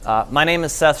My name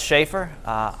is Seth Shaffer.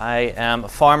 I am a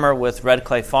farmer with Red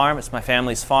Clay Farm. It's my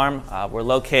family's farm. We're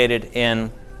located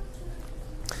in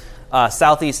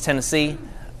southeast Tennessee,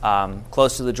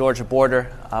 close to the Georgia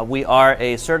border. We are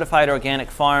a certified organic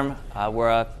farm. We're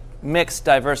a mixed,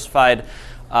 diversified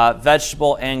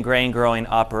vegetable and grain growing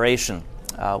operation.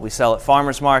 We sell at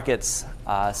farmers markets,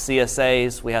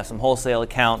 CSAs, we have some wholesale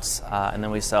accounts, and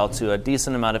then we sell to a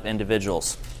decent amount of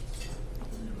individuals.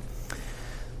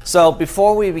 So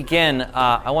before we begin,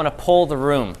 I want to poll the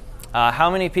room. How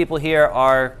many people here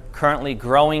are currently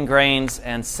growing grains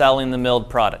and selling the milled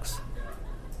products?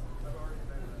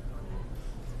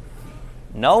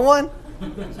 No one?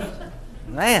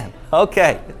 Man,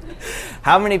 okay.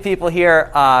 How many people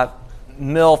here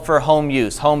mill for home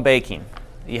use, home baking?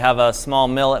 You have a small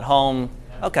mill at home?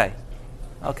 Okay,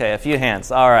 a few hands.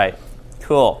 All right,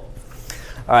 cool.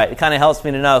 All right, it kind of helps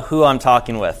me to know who I'm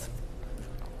talking with.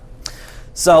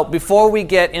 So before we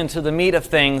get into the meat of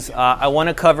things, I want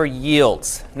to cover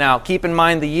yields. Now, keep in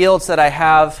mind the yields that I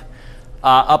have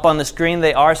up on the screen,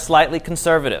 they are slightly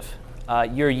conservative.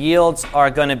 Your yields are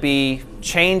going to be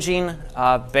changing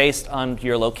based on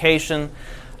your location,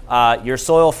 your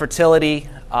soil fertility,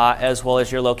 as well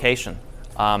as your location,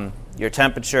 your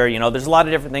temperature. There's a lot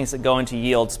of different things that go into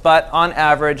yields, but on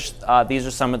average, these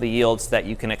are some of the yields that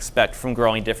you can expect from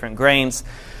growing different grains.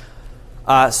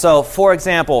 So, for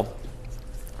example,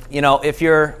 if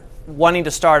you're wanting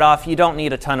to start off, you don't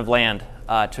need a ton of land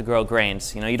to grow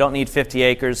grains. You don't need 50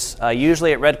 acres.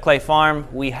 Usually at Red Clay Farm,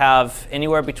 we have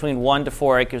anywhere between 1 to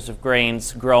 4 acres of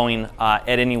grains growing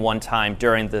at any one time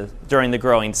during the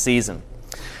growing season.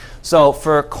 So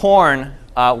for corn,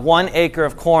 1 acre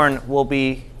of corn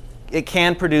it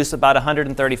can produce about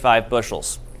 135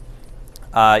 bushels.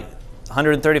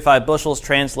 135 bushels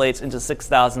translates into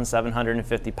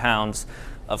 6,750 pounds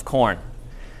of corn.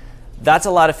 That's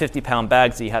a lot of 50-pound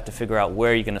bags that you have to figure out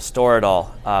where you're going to store it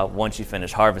all once you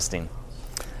finish harvesting.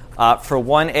 For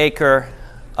 1 acre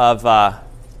of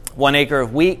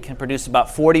wheat can produce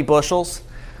about 40 bushels.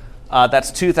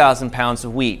 That's 2,000 pounds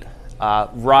of wheat.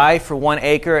 Rye for 1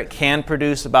 acre, it can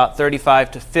produce about 35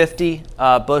 to 50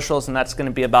 bushels, and that's going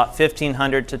to be about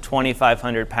 1,500 to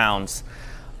 2,500 pounds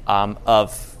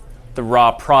of the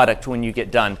raw product when you get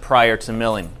done prior to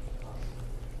milling.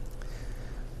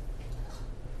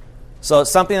 So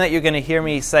something that you're going to hear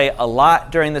me say a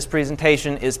lot during this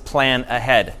presentation is plan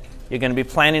ahead. You're going to be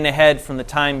planning ahead from the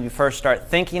time you first start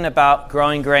thinking about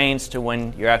growing grains to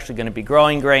when you're actually going to be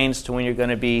growing grains to when you're going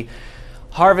to be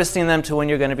harvesting them to when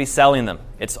you're going to be selling them.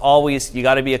 It's always, you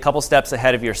got to be a couple steps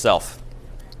ahead of yourself.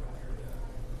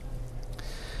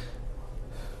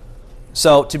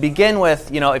 So to begin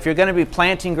with, if you're going to be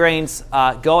planting grains,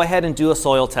 go ahead and do a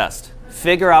soil test.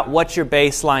 Figure out what your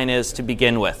baseline is to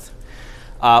begin with.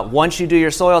 Once you do your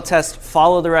soil test,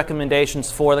 follow the recommendations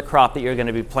for the crop that you're going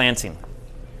to be planting.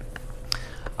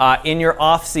 In your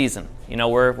off season,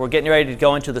 we're getting ready to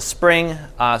go into the spring,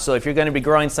 so if you're going to be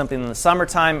growing something in the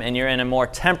summertime and you're in a more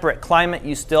temperate climate,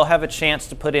 you still have a chance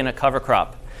to put in a cover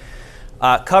crop.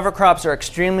 Cover crops are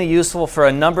extremely useful for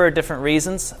a number of different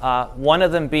reasons, one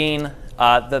of them being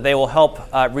that they will help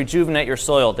rejuvenate your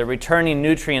soil. They're returning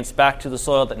nutrients back to the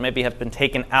soil that maybe have been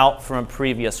taken out from a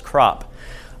previous crop.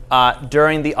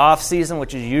 During the off-season,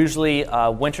 which is usually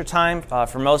wintertime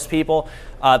for most people,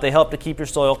 they help to keep your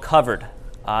soil covered.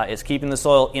 It's keeping the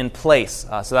soil in place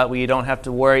so that way you don't have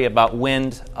to worry about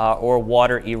wind or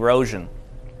water erosion.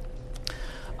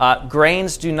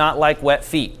 Grains do not like wet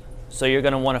feet, so you're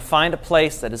going to want to find a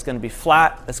place that is going to be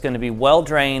flat, that's going to be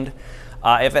well-drained.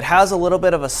 If it has a little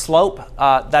bit of a slope,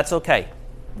 that's okay.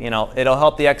 It'll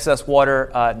help the excess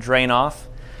water drain off.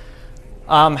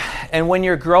 And when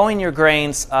you're growing your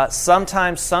grains,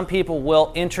 sometimes some people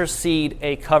will interseed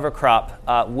a cover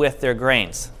crop with their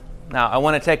grains. Now, I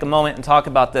want to take a moment and talk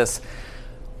about this.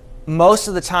 Most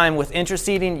of the time with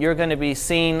interseeding, you're going to be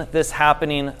seeing this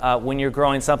happening when you're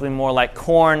growing something more like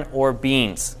corn or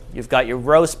beans. You've got your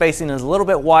row spacing is a little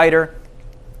bit wider,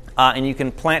 and you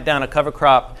can plant down a cover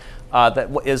crop that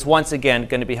is once again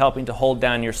going to be helping to hold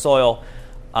down your soil.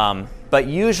 But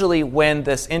usually when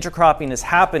this intercropping is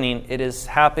happening, it is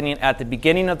happening at the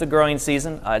beginning of the growing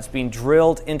season. It's being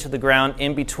drilled into the ground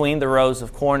in between the rows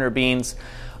of corn or beans,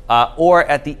 or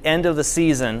at the end of the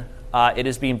season, it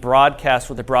is being broadcast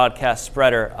with a broadcast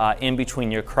spreader in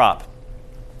between your crop.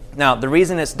 Now, the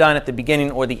reason it's done at the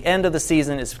beginning or the end of the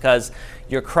season is because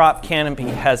your crop canopy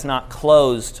has not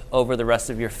closed over the rest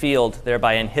of your field,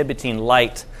 thereby inhibiting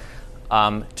light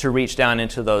to reach down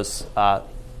into those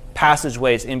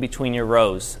passageways in between your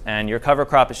rows. And your cover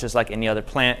crop is just like any other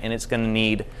plant, and it's going to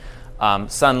need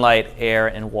sunlight, air,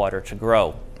 and water to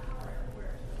grow.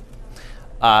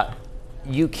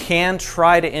 You can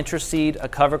try to interseed a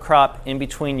cover crop in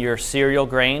between your cereal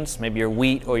grains, maybe your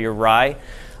wheat or your rye.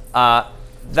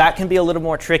 That can be a little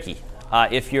more tricky.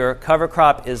 If your cover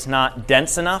crop is not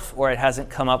dense enough or it hasn't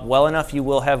come up well enough, you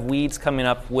will have weeds coming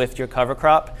up with your cover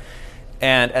crop.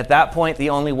 And at that point,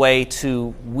 the only way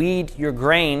to weed your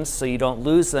grains so you don't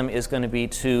lose them is going to be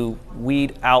to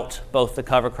weed out both the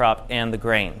cover crop and the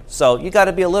grain. So you got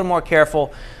to be a little more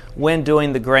careful when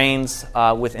doing the grains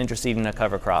with interseeding a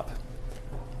cover crop.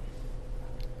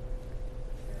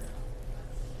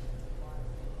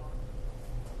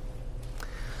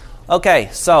 Okay,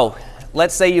 so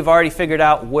let's say you've already figured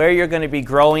out where you're going to be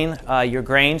growing your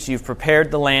grains. You've prepared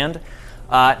the land.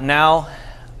 Now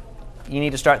you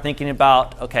need to start thinking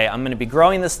about, okay, I'm going to be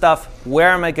growing this stuff. Where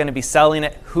am I going to be selling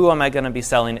it? Who am I going to be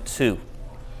selling it to?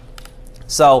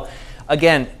 So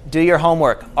again, do your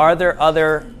homework. Are there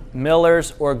other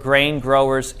millers or grain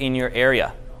growers in your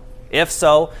area? If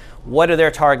so, what are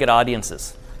their target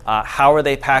audiences? How are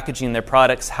they packaging their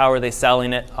products? How are they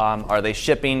selling it? Are they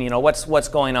shipping? What's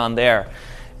going on there?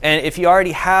 And if you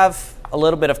already have a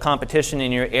little bit of competition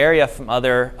in your area from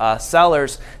other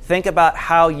sellers, think about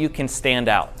how you can stand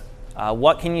out.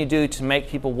 What can you do to make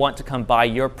people want to come buy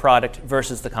your product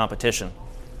versus the competition?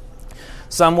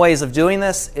 Some ways of doing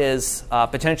this is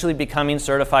potentially becoming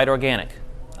certified organic.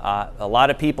 A lot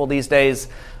of people these days,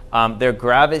 they're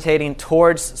gravitating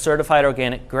towards certified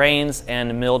organic grains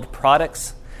and milled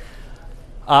products.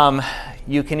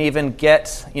 You can even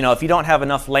get, if you don't have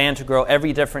enough land to grow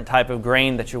every different type of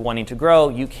grain that you're wanting to grow,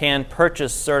 you can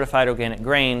purchase certified organic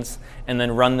grains and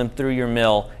then run them through your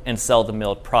mill and sell the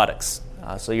milled products.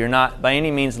 So you're not by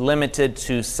any means limited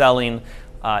to selling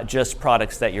just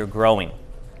products that you're growing.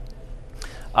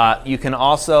 You can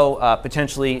also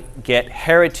potentially get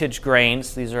heritage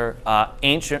grains. These are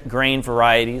ancient grain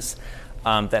varieties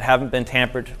that haven't been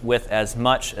tampered with as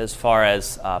much as far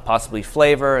as possibly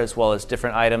flavor as well as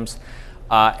different items,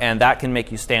 and that can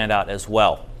make you stand out as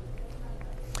well.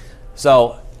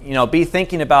 So, be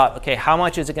thinking about, okay, how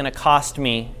much is it going to cost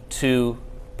me to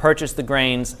purchase the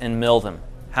grains and mill them?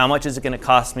 How much is it going to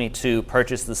cost me to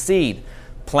purchase the seed,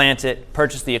 plant it,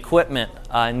 purchase the equipment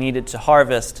needed to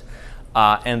harvest,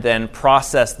 and then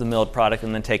process the milled product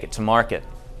and then take it to market?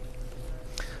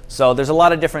 So there's a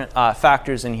lot of different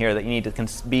factors in here that you need to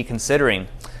be considering,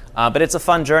 but it's a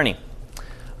fun journey.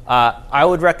 I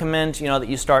would recommend that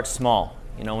you start small.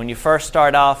 When you first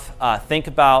start off, think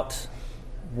about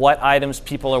what items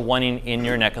people are wanting in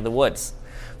your neck of the woods.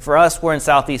 For us, we're in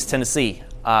Southeast Tennessee,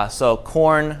 so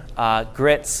corn,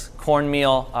 grits,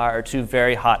 cornmeal are two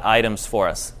very hot items for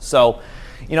us. So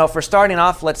for starting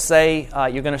off, let's say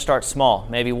you're going to start small,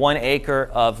 maybe 1 acre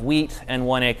of wheat and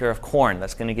 1 acre of corn.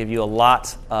 That's going to give you a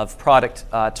lot of product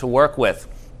to work with.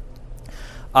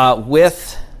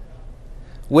 With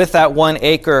that 1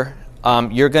 acre,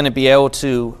 you're going to be able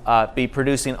to be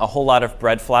producing a whole lot of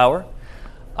bread flour,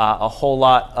 a whole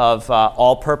lot of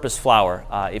all-purpose flour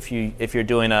if you're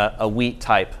doing a wheat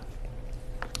type.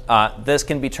 This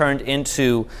can be turned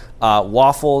into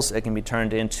waffles. It can be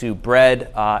turned into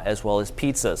bread as well as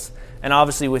pizzas. And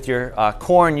obviously, with your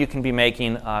corn, you can be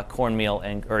making cornmeal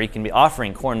or you can be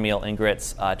offering cornmeal and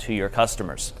grits to your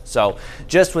customers. So,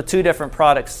 just with two different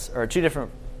products or two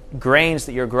different grains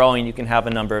that you're growing, you can have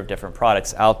a number of different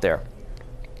products out there.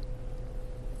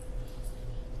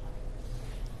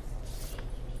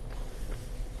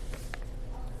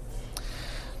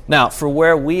 Now, for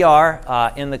where we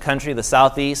are in the country, the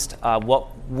Southeast, what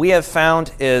we have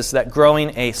found is that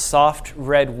growing a soft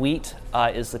red wheat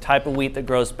is the type of wheat that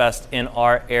grows best in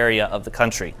our area of the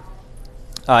country.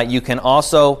 You can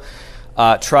also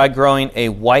try growing a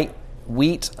white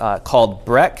wheat called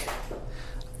Breck.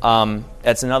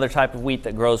 It's another type of wheat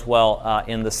that grows well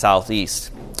in the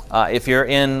Southeast. If you're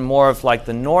in more of like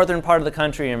the northern part of the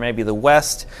country or maybe the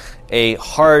west, a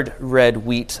hard red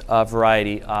wheat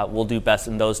variety will do best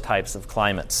in those types of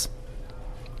climates.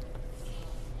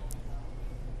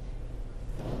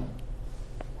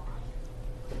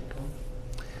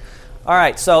 All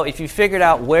right, so if you figured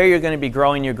out where you're going to be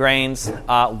growing your grains,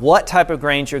 what type of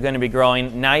grains you're going to be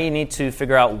growing, now you need to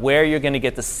figure out where you're going to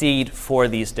get the seed for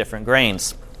these different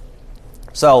grains.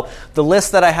 So the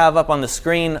list that I have up on the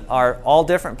screen are all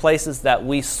different places that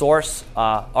we source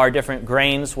our different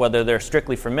grains, whether they're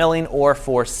strictly for milling or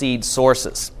for seed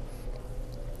sources.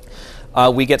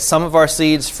 We get some of our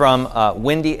seeds from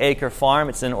Windy Acre Farm.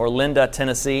 It's in Olinda,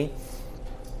 Tennessee,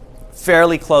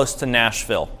 fairly close to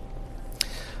Nashville.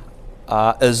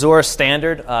 Azure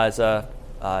Standard is a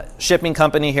shipping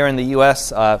company here in the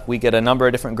U.S. We get a number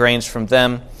of different grains from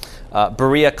them.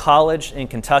 Berea College in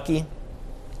Kentucky.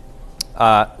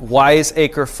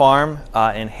 Wiseacre Farm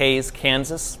in Hays,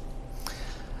 Kansas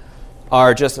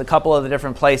are just a couple of the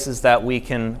different places that we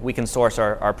can source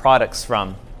our products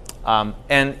from.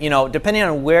 And depending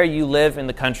on where you live in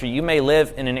the country, you may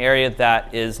live in an area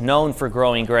that is known for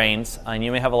growing grains, and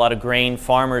you may have a lot of grain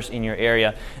farmers in your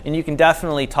area, and you can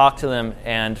definitely talk to them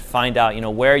and find out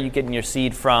where you're getting your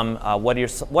seed from, what are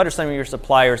some of your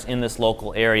suppliers in this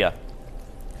local area.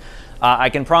 I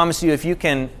can promise you, if you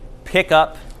can pick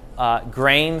up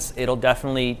grains, it'll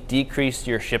definitely decrease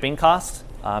your shipping costs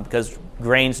because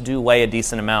grains do weigh a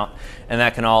decent amount, and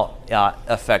that can all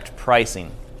affect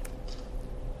pricing.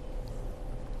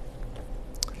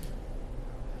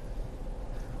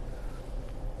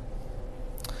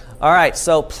 All right,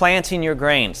 so planting your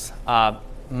grains.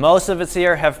 Most of us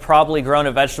here have probably grown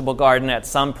a vegetable garden at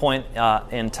some point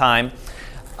in time.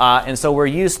 And so we're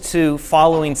used to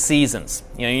following seasons.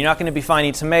 You're not going to be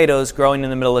finding tomatoes growing in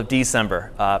the middle of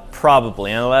December,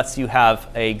 probably, unless you have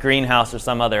a greenhouse or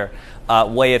some other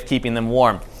way of keeping them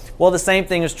warm. Well, the same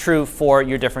thing is true for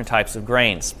your different types of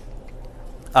grains.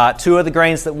 Two of the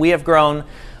grains that we have grown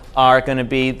are going to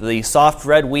be the soft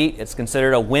red wheat. It's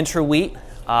considered a winter wheat,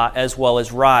 as well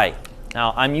as rye.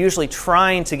 Now, I'm usually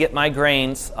trying to get my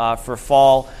grains for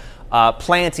fall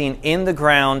planting in the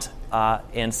ground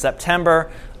in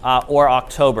September or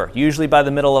October. Usually by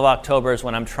the middle of October is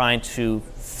when I'm trying to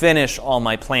finish all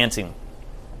my planting.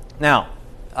 Now,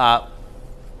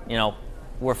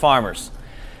 we're farmers.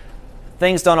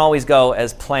 Things don't always go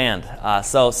as planned.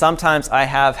 So sometimes I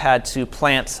have had to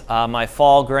plant my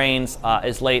fall grains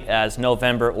as late as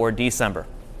November or December.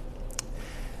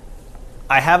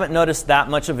 I haven't noticed that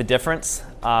much of a difference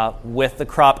with the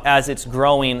crop as it's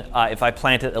growing if I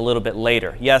plant it a little bit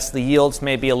later. Yes, the yields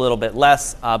may be a little bit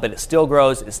less, but it still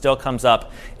grows, it still comes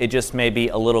up. It just may be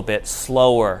a little bit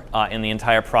slower in the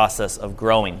entire process of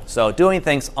growing. So doing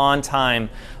things on time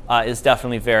is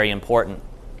definitely very important.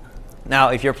 Now,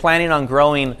 if you're planning on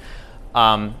growing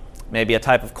maybe a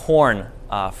type of corn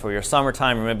for your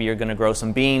summertime, or maybe you're going to grow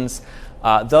some beans,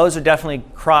 those are definitely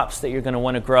crops that you're going to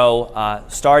want to grow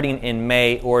starting in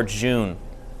May or June.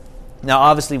 Now,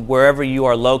 obviously, wherever you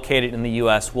are located in the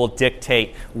U.S. will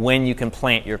dictate when you can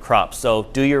plant your crops. So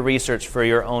do your research for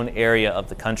your own area of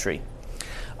the country.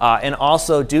 And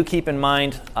also do keep in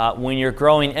mind when you're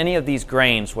growing any of these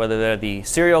grains, whether they're the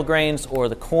cereal grains or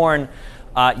the corn,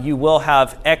 you will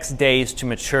have X days to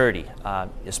maturity.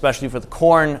 Especially for the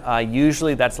corn,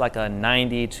 usually that's like a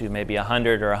 90 to maybe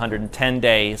 100 or 110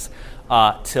 days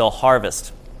till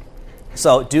harvest.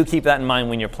 So do keep that in mind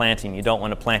when you're planting. You don't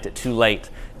want to plant it too late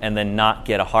and then not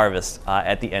get a harvest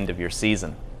at the end of your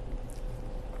season.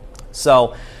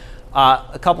 So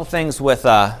a couple things with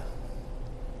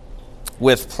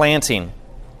planting.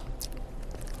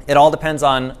 It all depends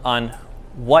on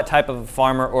what type of a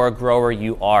farmer or a grower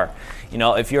you are.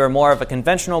 If you're more of a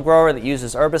conventional grower that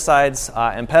uses herbicides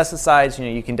and pesticides,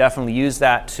 you can definitely use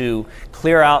that to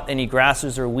clear out any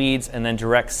grasses or weeds and then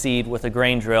direct seed with a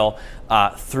grain drill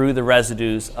through the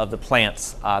residues of the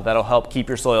plants. That'll help keep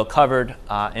your soil covered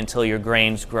until your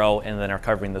grains grow and then are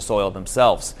covering the soil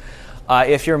themselves.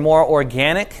 If you're more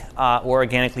organic or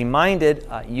organically minded,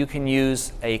 you can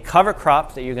use a cover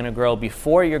crop that you're going to grow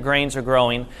before your grains are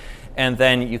growing, and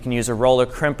then you can use a roller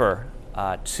crimper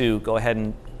to go ahead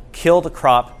and kill the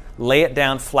crop, lay it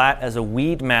down flat as a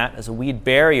weed mat, as a weed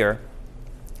barrier,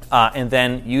 and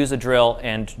then use a drill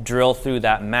and drill through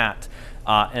that mat.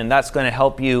 And that's going to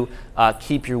help you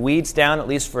keep your weeds down, at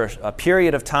least for a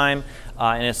period of time.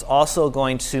 And it's also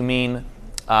going to mean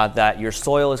that your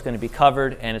soil is going to be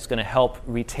covered, and it's going to help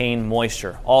retain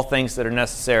moisture. All things that are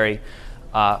necessary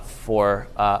for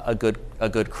a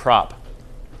good crop.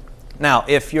 Now,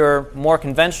 if you're more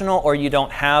conventional or you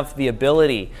don't have the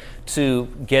ability to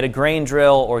get a grain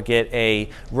drill or get a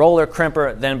roller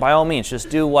crimper, then by all means, just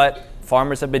do what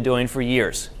farmers have been doing for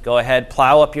years. Go ahead,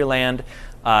 plow up your land,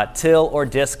 till or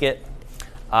disc it,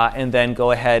 and then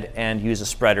go ahead and use a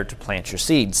spreader to plant your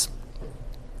seeds.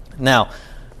 Now,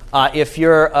 if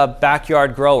you're a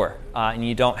backyard grower and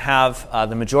you don't have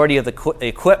the majority of the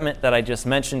equipment that I just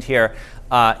mentioned here,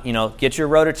 get your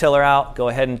rototiller out, go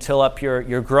ahead and till up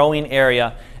your growing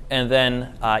area, and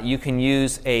then you can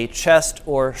use a chest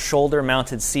or shoulder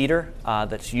mounted seeder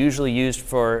that's usually used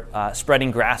for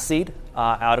spreading grass seed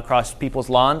out across people's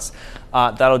lawns.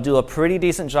 That'll do a pretty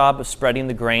decent job of spreading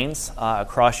the grains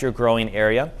across your growing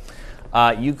area.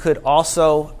 You could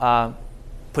also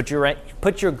put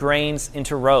your grains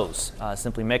into rows.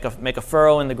 Simply make a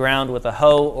furrow in the ground with a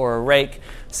hoe or a rake,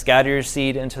 scatter your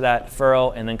seed into that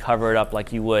furrow, and then cover it up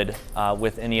like you would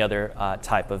with any other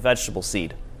type of vegetable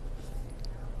seed.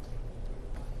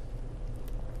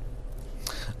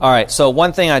 All right, so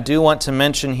one thing I do want to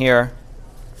mention here.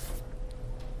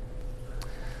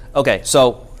 Okay,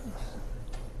 so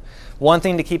one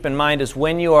thing to keep in mind is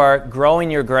when you are growing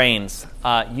your grains,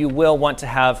 you will want to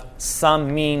have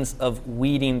some means of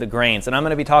weeding the grains. And I'm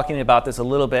going to be talking about this a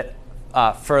little bit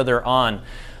further on,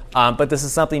 but this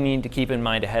is something you need to keep in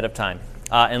mind ahead of time.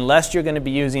 Unless you're going to be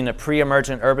using a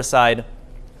pre-emergent herbicide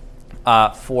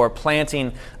for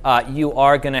planting, you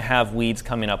are going to have weeds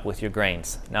coming up with your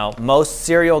grains. Now, most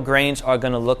cereal grains are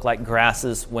going to look like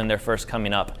grasses when they're first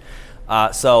coming up.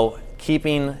 So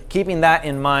keeping that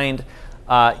in mind,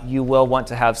 you will want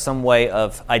to have some way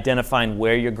of identifying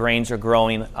where your grains are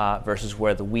growing versus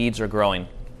where the weeds are growing.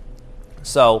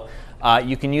 So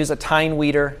you can use a tine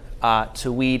weeder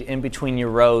to weed in between your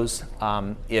rows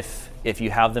if you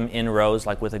have them in rows,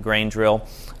 like with a grain drill,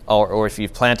 or if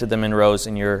you've planted them in rows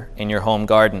in your home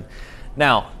garden.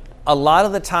 Now, a lot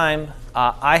of the time,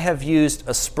 I have used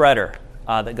a spreader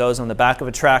that goes on the back of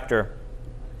a tractor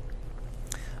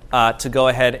to go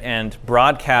ahead and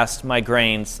broadcast my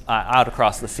grains out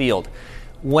across the field.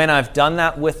 When I've done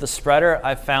that with the spreader,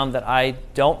 I've found that I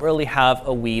don't really have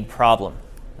a weed problem.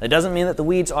 It doesn't mean that the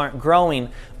weeds aren't growing,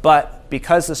 but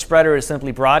because the spreader is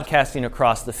simply broadcasting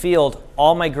across the field,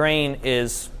 all my grain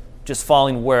is just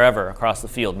falling wherever across the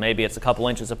field. Maybe it's a couple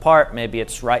inches apart, maybe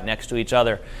it's right next to each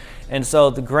other. And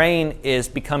so the grain is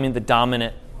becoming the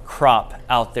dominant crop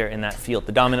out there in that field,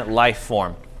 the dominant life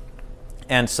form.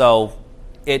 And so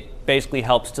it basically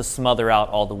helps to smother out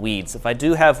all the weeds. If I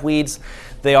do have weeds,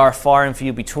 they are far and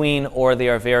few between, or they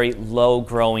are very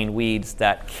low-growing weeds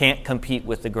that can't compete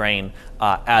with the grain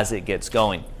as it gets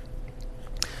going.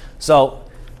 So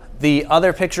the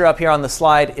other picture up here on the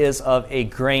slide is of a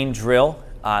grain drill.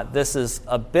 This is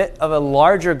a bit of a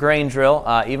larger grain drill,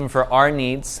 even for our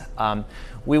needs.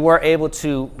 We were able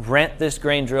to rent this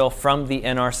grain drill from the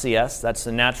NRCS. That's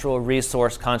the Natural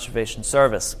Resource Conservation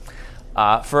Service.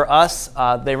 For us,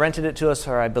 they rented it to us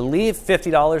for, I believe,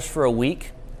 $50 for a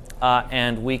week,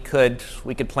 and we could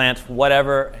plant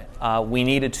whatever we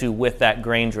needed to with that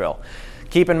grain drill.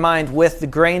 Keep in mind, with the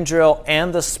grain drill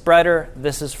and the spreader,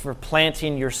 this is for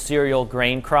planting your cereal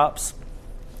grain crops,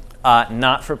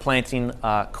 not for planting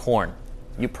corn.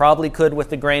 You probably could with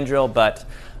the grain drill, but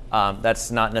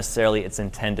that's not necessarily its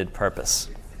intended purpose.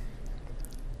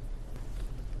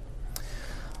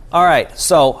 All right,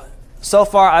 so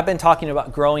far I've been talking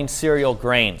about growing cereal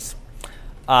grains.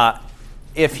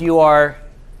 If you are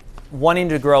wanting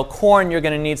to grow corn, you're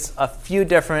going to need a few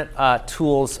different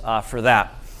tools for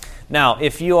that. Now,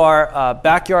 if you are a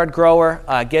backyard grower,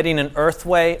 getting an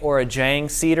earthway or a jang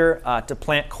seeder to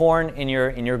plant corn in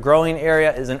your growing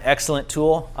area is an excellent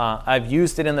tool. I've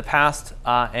used it in the past,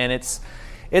 and it's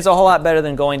a whole lot better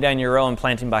than going down your row and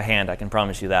planting by hand, I can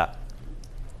promise you that.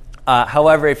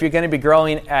 However, if you're going to be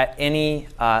growing at any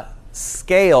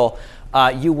scale,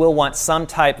 you will want some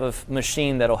type of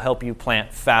machine that will help you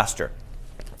plant faster.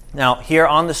 Now, here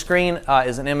on the screen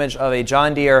is an image of a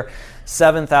John Deere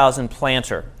 7000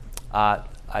 planter.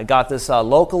 I got this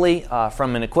locally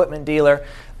from an equipment dealer,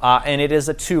 and it is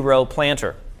a 2-row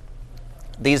planter.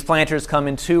 These planters come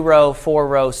in 2-row,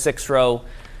 4-row, 6-row,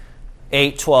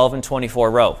 8, 12, and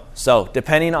 24-row. So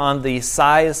depending on the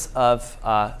size of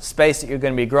space that you're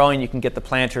going to be growing, you can get the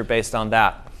planter based on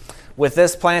that. With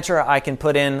this planter, I can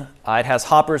put in, it has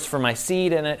hoppers for my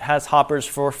seed and it has hoppers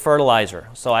for fertilizer.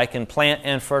 So I can plant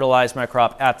and fertilize my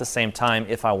crop at the same time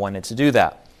if I wanted to do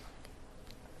that.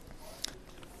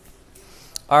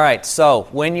 All right, so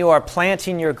when you are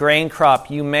planting your grain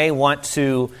crop, you may want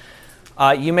to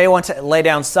lay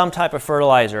down some type of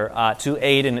fertilizer to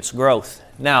aid in its growth.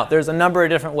 Now, there's a number of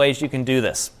different ways you can do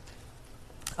this.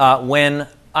 When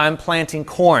I'm planting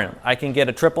corn, I can get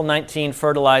a 1919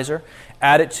 fertilizer,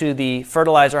 add it to the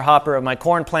fertilizer hopper of my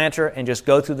corn planter, and just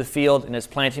go through the field and it's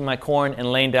planting my corn and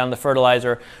laying down the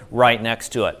fertilizer right next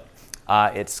to it.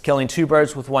 It's killing 2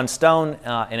 birds with 1 stone,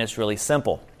 and it's really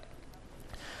simple.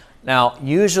 Now,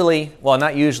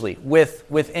 not usually,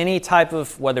 with any type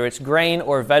of, whether it's grain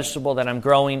or vegetable that I'm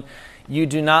growing, you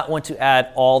do not want to add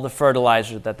all the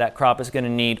fertilizer that crop is going to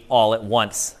need all at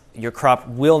once. Your crop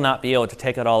will not be able to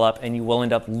take it all up, and you will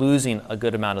end up losing a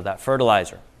good amount of that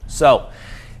fertilizer. So,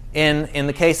 in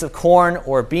the case of corn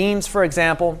or beans, for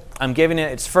example, I'm giving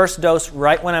it its first dose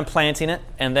right when I'm planting it,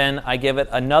 and then I give it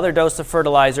another dose of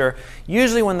fertilizer,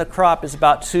 usually when the crop is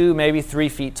about 2, maybe 3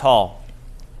 feet tall.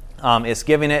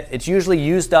 It's usually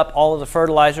used up all of the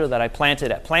fertilizer that I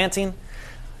planted at planting,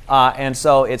 and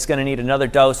so it's going to need another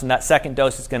dose, and that second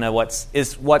dose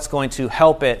is what's going to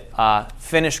help it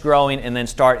finish growing and then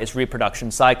start its reproduction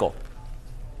cycle.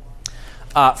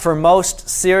 For most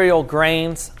cereal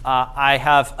grains, I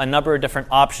have a number of different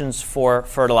options for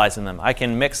fertilizing them. I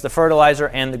can mix the fertilizer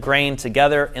and the grain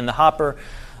together in the hopper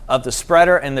of the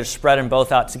spreader and then spread them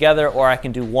both out together, or I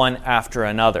can do one after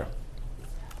another.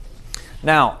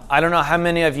 Now, I don't know how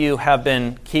many of you have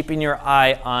been keeping your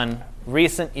eye on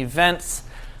recent events,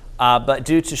 but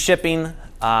due to shipping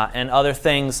and other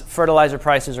things, fertilizer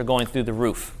prices are going through the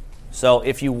roof. So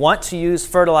if you want to use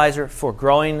fertilizer for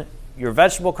growing your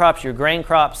vegetable crops, your grain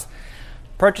crops,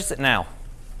 purchase it now.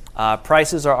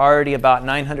 Prices are already about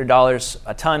 $900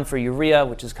 a ton for urea,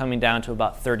 which is coming down to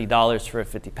about $30 for a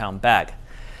 50-pound bag.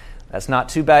 That's not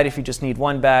too bad if you just need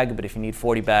one bag, but if you need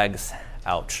 40 bags,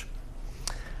 ouch.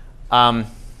 Another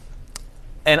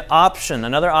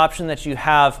option that you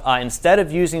have instead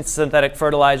of using synthetic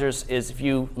fertilizers is if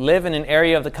you live in an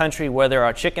area of the country where there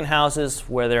are chicken houses,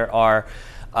 where there are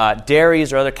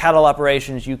dairies or other cattle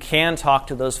operations, you can talk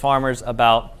to those farmers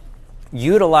about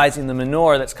utilizing the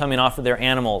manure that's coming off of their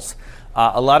animals.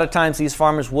 A lot of times these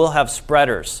farmers will have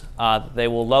spreaders. They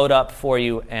will load up for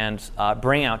you and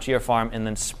bring out to your farm and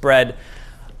then spread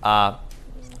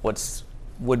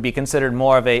would be considered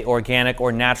more of a organic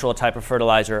or natural type of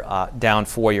fertilizer down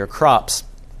for your crops.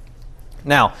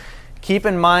 Now, keep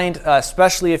in mind,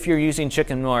 especially if you're using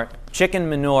chicken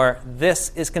manure,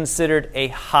 this is considered a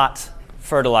hot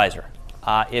fertilizer.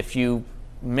 If you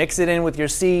mix it in with your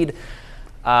seed,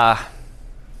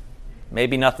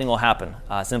 maybe nothing will happen,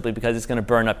 simply because it's going to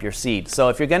burn up your seed. So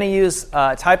if you're going to use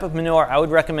a type of manure, I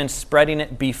would recommend spreading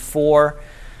it before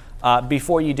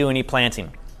you do any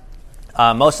planting.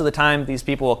 Most of the time, these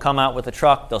people will come out with a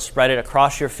truck, they'll spread it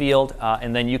across your field,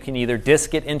 and then you can either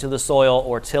disc it into the soil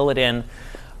or till it in.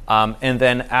 And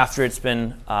then after it's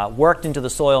been worked into the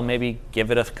soil, maybe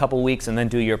give it a couple weeks and then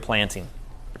do your planting.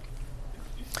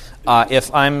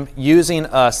 If I'm using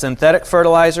a synthetic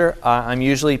fertilizer, I'm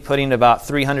usually putting about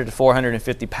 300 to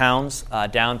 450 pounds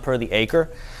down per the acre.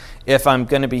 If I'm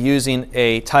going to be using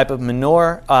a type of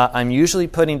manure, I'm usually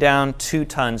putting down 2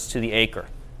 tons to the acre.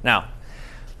 Now,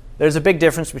 there's a big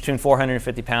difference between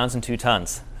 450 pounds and 2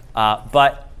 tons.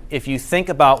 But if you think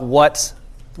about what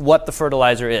the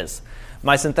fertilizer is,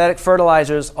 my synthetic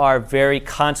fertilizers are very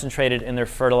concentrated in their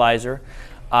fertilizer,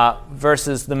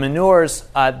 versus the manures,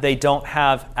 they don't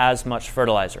have as much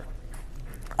fertilizer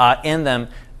in them,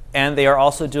 and they are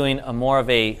also doing more of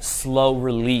a slow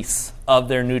release of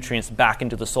their nutrients back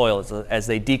into the soil as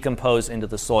they decompose into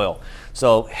the soil.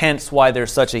 So hence why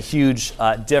there's such a huge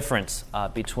difference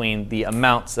between the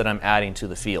amounts that I'm adding to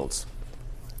the fields.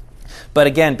 But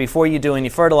again, before you do any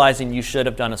fertilizing, you should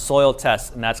have done a soil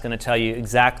test, and that's going to tell you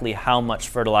exactly how much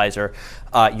fertilizer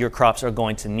your crops are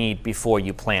going to need before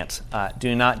you plant.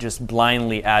 Do not just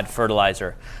blindly add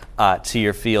fertilizer to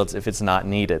your fields if it's not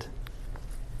needed.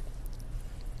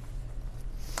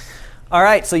 All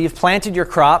right, so you've planted your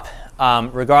crop,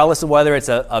 regardless of whether it's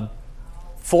a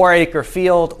 4-acre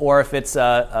field or if it's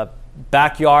a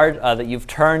backyard that you've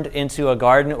turned into a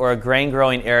garden or a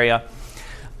grain-growing area.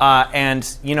 And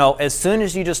as soon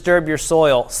as you disturb your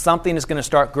soil, something is going to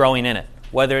start growing in it,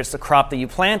 whether it's the crop that you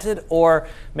planted or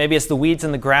maybe it's the weeds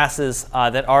and the grasses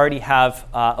that already have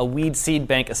a weed seed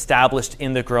bank established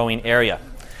in the growing area.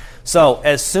 So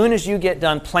as soon as you get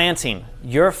done planting,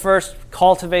 your first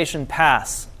cultivation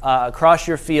pass across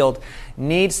your field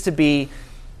needs to be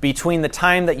between the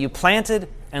time that you planted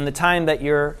and the time that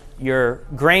your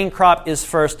grain crop is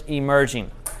first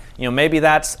emerging. Maybe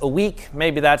that's a week,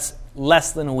 maybe that's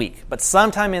less than a week. But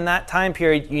sometime in that time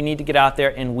period, you need to get out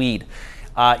there and weed.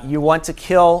 You want to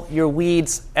kill your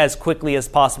weeds as quickly as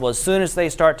possible. As soon as they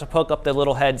start to poke up their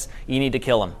little heads, you need to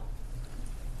kill them.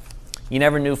 You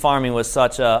never knew farming was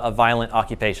such a violent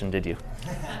occupation, did you?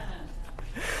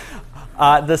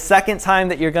 The second time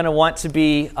that you're going to want to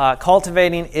be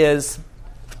cultivating is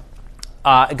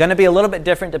going to be a little bit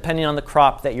different depending on the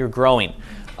crop that you're growing.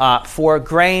 For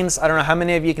grains, I don't know how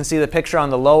many of you can see the picture on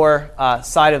the lower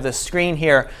side of the screen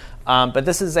here, but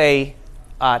this is a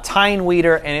tine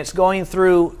weeder, and it's going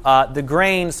through the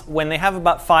grains when they have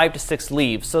about 5 to 6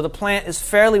 leaves. So the plant is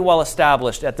fairly well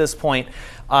established at this point,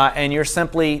 and you're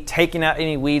simply taking out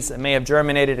any weeds that may have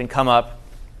germinated and come up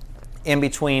in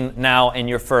between now and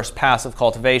your first pass of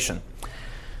cultivation.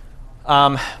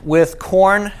 With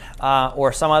corn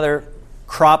or some other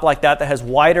crop like that has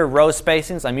wider row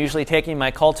spacings, I'm usually taking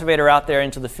my cultivator out there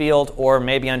into the field, or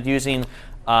maybe I'm using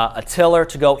a tiller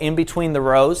to go in between the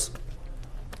rows.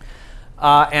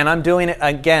 And I'm doing it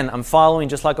again, I'm following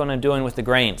just like what I'm doing with the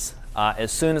grains.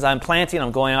 As soon as I'm planting,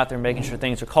 I'm going out there and making sure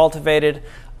things are cultivated.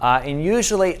 And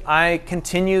usually I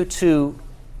continue to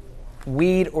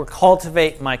weed or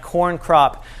cultivate my corn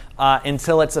crop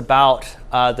until it's about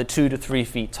the 2 to 3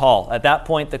 feet tall. At that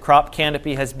point, the crop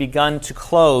canopy has begun to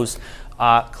close,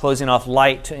 closing off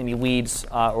light to any weeds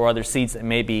or other seeds that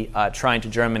may be trying to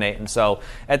germinate. And so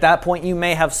at that point, you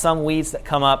may have some weeds that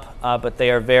come up, but they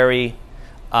are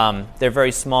they're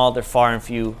very small, they're far and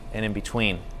few and in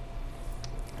between.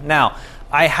 Now,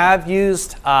 I have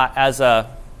used, as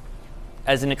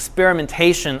an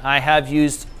experimentation, I have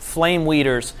used flame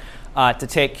weeders to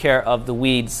take care of the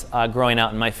weeds growing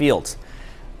out in my fields.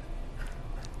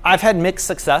 I've had mixed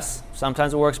success.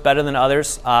 Sometimes it works better than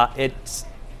others.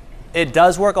 It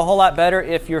does work a whole lot better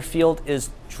if your field is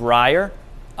drier.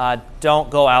 Don't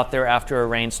go out there after a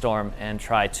rainstorm and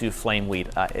try to flame weed.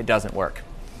 It doesn't work.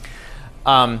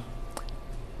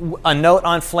 A note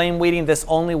on flame weeding: this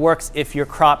only works if your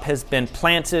crop has been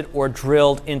planted or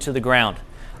drilled into the ground.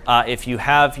 If you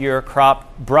have your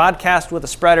crop broadcast with a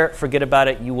spreader, forget about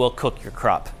it. You will cook your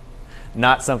crop.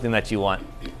 Not something that you want.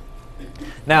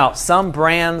 Now, some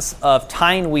brands of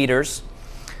tine weeders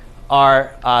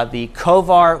are the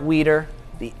Kovar weeder,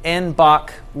 the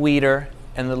Enbach weeder,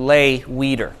 and the Ley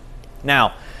weeder.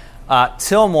 Now,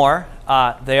 Tillmore,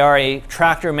 they are a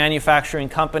tractor manufacturing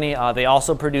company. They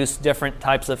also produce different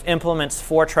types of implements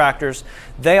for tractors.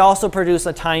 They also produce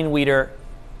a tine weeder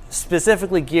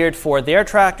specifically geared for their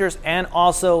tractors, and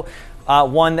also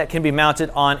one that can be mounted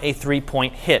on a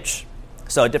 3-point hitch.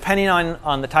 So depending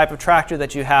on the type of tractor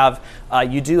that you have,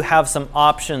 you do have some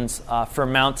options for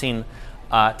mounting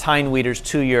tine weeders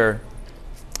to your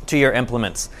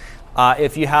implements.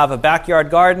 If you have a backyard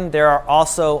garden, there are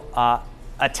also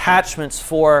attachments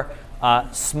for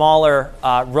smaller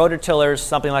rototillers,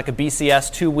 something like a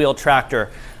BCS 2-wheel tractor,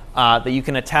 that you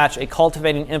can attach a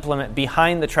cultivating implement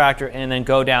behind the tractor and then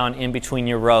go down in between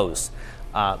your rows.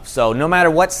 So no matter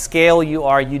what scale you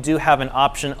are, you do have an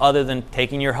option other than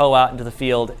taking your hoe out into the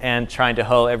field and trying to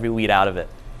hoe every weed out of it.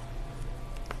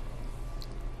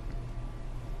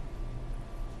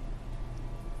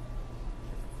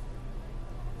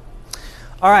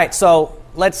 All right, so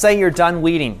let's say you're done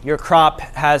weeding. Your crop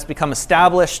has become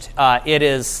established.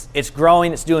 It's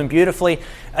growing. It's doing beautifully.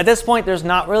 At this point, there's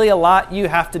not really a lot you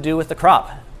have to do with the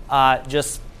crop.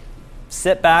 Just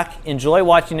sit back, enjoy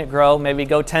watching it grow. Maybe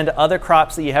go tend to other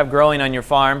crops that you have growing on your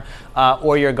farm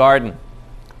or your garden.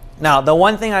 Now, the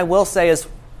one thing I will say is,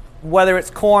 whether it's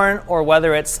corn or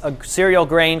whether it's a cereal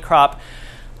grain crop,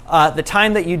 the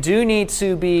time that you do need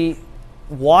to be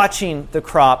watching the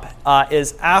crop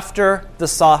is after the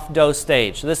soft dough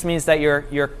stage. So this means that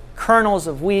your kernels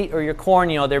of wheat or your corn,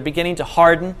 they're beginning to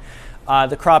harden.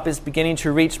 The crop is beginning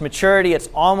to reach maturity. It's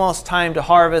almost time to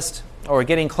harvest, or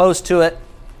getting close to it.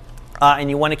 And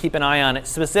you want to keep an eye on it,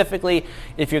 specifically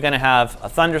if you're going to have a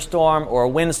thunderstorm or a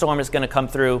windstorm is going to come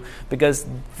through, because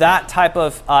that type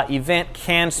of event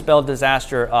can spell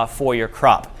disaster for your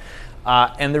crop.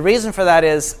 And the reason for that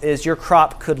is your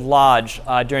crop could lodge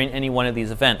during any one of these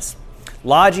events.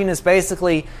 Lodging is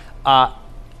basically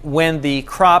when the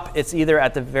crop, it's either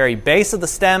at the very base of the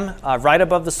stem, right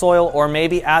above the soil, or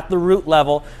maybe at the root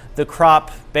level, the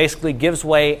crop basically gives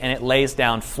way and it lays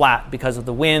down flat because of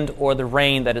the wind or the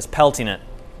rain that is pelting it.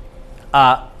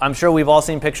 I'm sure we've all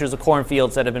seen pictures of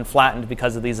cornfields that have been flattened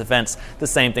because of these events. The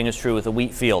same thing is true with a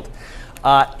wheat field.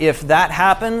 If that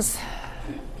happens,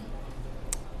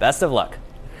 best of luck.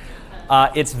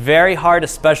 It's very hard,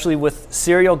 especially with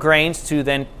cereal grains, to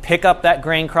then pick up that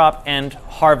grain crop and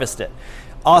harvest it.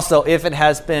 Also, if it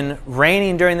has been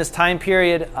raining during this time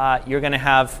period, you're going to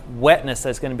have wetness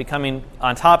that's going to be coming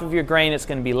on top of your grain. It's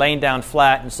going to be laying down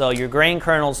flat, and so your grain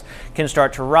kernels can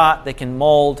start to rot, they can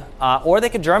mold, or they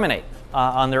can germinate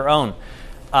on their own.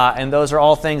 And those are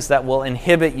all things that will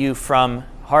inhibit you from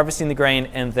harvesting the grain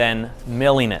and then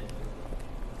milling it.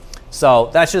 So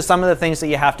that's just some of the things that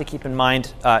you have to keep in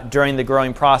mind during the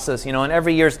growing process. And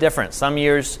every year is different. Some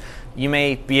years you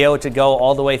may be able to go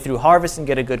all the way through harvest and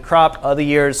get a good crop. Other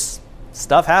years,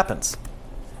 stuff happens.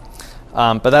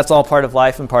 But that's all part of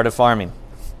life and part of farming.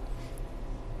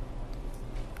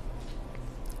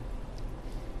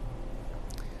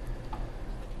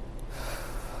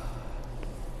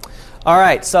 All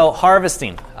right, so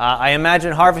harvesting. I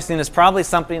imagine harvesting is probably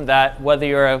something that, whether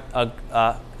you're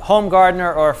a home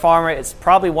gardener or a farmer, it's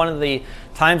probably one of the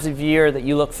times of year that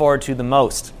you look forward to the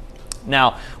most.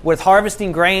 Now, with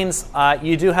harvesting grains,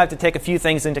 you do have to take a few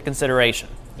things into consideration.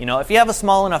 If you have a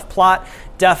small enough plot,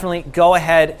 definitely go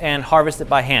ahead and harvest it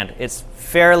by hand. It's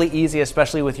fairly easy,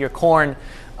 especially with your corn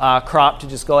crop, to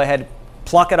just go ahead,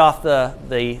 pluck it off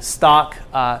the stalk,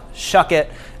 shuck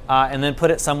it, and then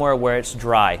put it somewhere where it's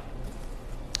dry.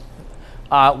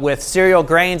 With cereal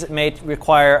grains, it may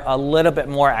require a little bit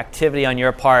more activity on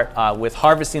your part with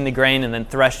harvesting the grain and then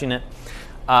threshing it.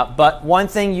 But one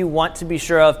thing you want to be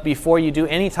sure of before you do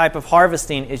any type of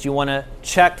harvesting is you want to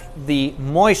check the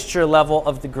moisture level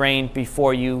of the grain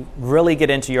before you really get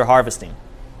into your harvesting.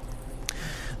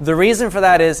 The reason for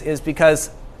that is because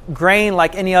grain,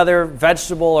 like any other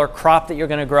vegetable or crop that you're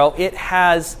going to grow, it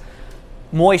has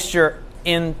moisture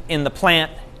in the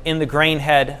plant, in the grain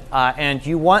head, and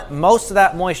you want most of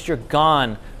that moisture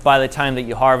gone by the time that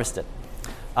you harvest it.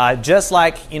 Just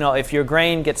like, if your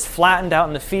grain gets flattened out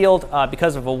in the field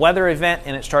because of a weather event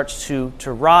and it starts to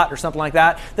rot or something like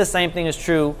that, the same thing is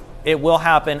true. It will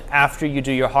happen after you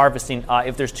do your harvesting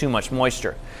if there's too much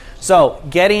moisture. So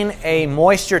getting a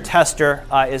moisture tester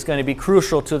is going to be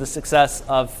crucial to the success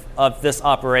of this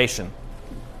operation.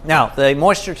 Now, the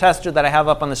moisture tester that I have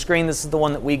up on the screen, this is the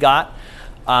one that we got.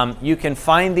 You can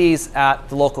find these at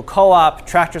the local co-op,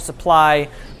 Tractor Supply,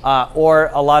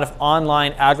 or a lot of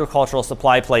online agricultural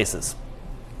supply places.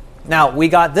 Now, we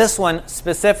got this one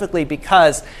specifically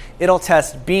because it'll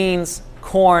test beans,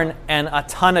 corn, and a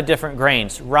ton of different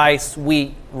grains. Rice,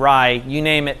 wheat, rye, you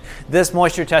name it. This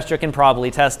moisture tester can probably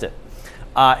test it.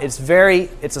 It's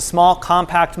a small,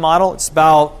 compact model. It's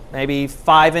about maybe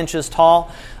 5 inches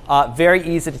tall. Very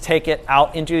easy to take it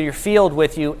out into your field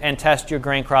with you and test your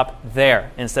grain crop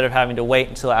there instead of having to wait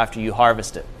until after you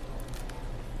harvest it.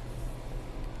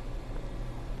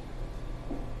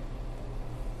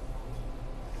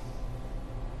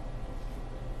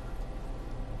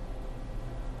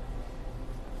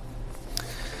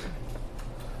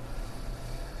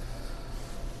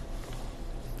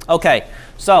 Okay,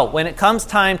 so when it comes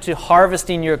time to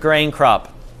harvesting your grain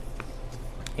crop,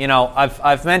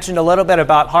 I've mentioned a little bit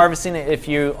about harvesting it. If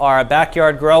you are a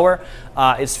backyard grower,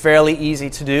 it's fairly easy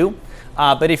to do.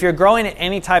 But if you're growing at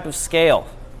any type of scale,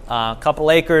 a couple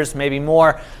acres, maybe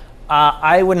more,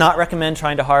 I would not recommend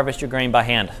trying to harvest your grain by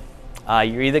hand.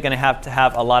 You're either going to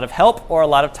have a lot of help or a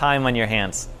lot of time on your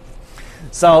hands.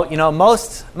 So,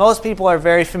 most people are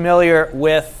very familiar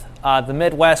with the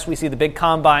Midwest. We see the big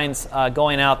combines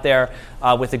going out there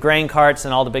with the grain carts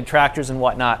and all the big tractors and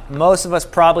whatnot. Most of us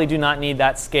probably do not need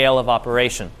that scale of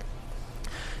operation.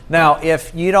 Now,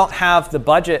 if you don't have the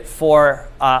budget for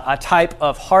a type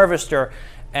of harvester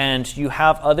and you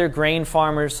have other grain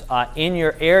farmers in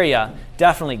your area,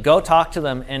 definitely go talk to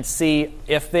them and see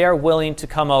if they are willing to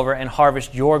come over and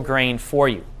harvest your grain for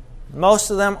you. Most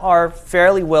of them are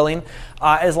fairly willing,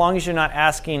 as long as you're not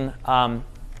asking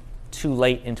too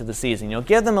late into the season.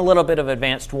 Give them a little bit of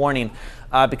advanced warning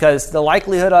because the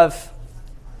likelihood of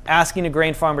asking a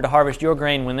grain farmer to harvest your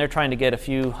grain when they're trying to get a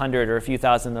few hundred or a few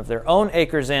thousand of their own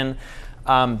acres in,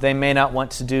 they may not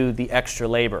want to do the extra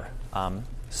labor.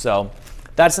 So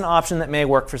that's an option that may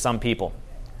work for some people.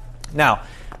 Now,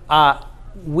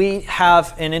 we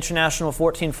have an International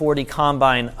 1440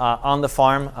 combine on the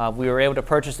farm. We were able to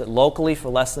purchase it locally for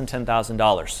less than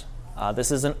 $10,000. This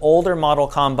is an older model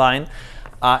combine.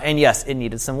 And yes, it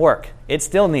needed some work. It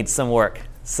still needs some work.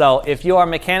 So if you are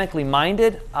mechanically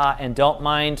minded and don't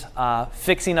mind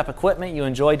fixing up equipment, you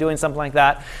enjoy doing something like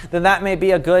that, then that may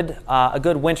be a good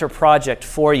winter project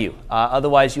for you.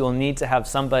 Otherwise, you will need to have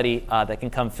somebody that can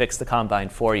come fix the combine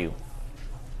for you.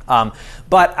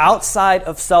 But outside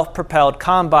of self-propelled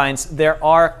combines, there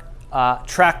are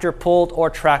tractor-pulled or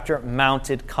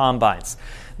tractor-mounted combines.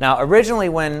 Now, originally,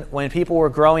 when people were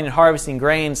growing and harvesting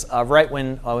grains, right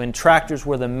when tractors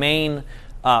were the main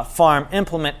farm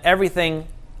implement, everything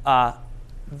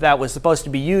that was supposed to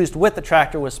be used with the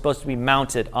tractor was supposed to be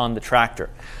mounted on the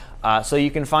tractor. So you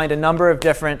can find a number of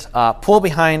different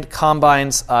pull-behind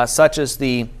combines, such as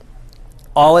the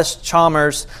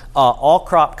Allis-Chalmers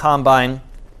all-crop combine.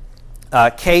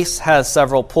 Case has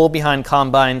several pull-behind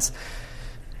combines.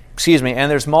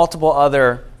 And there's multiple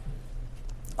other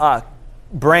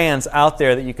brands out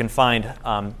there that you can find.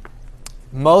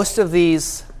 Most of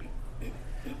these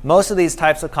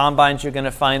types of combines, you're going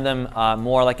to find them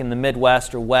more like in the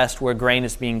Midwest or West where grain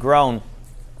is being grown.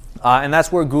 And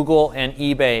that's where Google and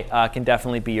eBay can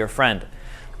definitely be your friend.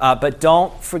 But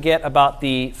don't forget about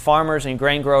the farmers and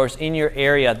grain growers in your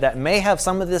area that may have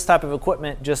some of this type of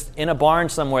equipment just in a barn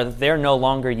somewhere that they're no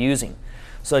longer using.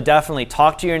 So definitely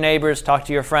talk to your neighbors, talk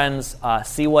to your friends,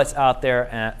 see what's out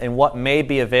there and what may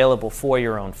be available for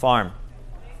your own farm.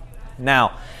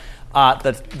 Now,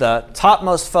 the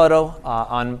topmost photo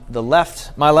on the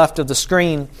left, my left of the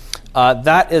screen,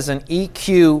 that is an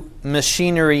EQ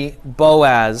Machinery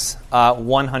Boaz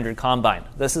 100 combine.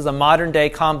 This is a modern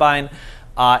day combine.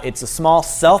 It's a small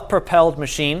self-propelled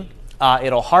machine.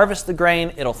 It'll harvest the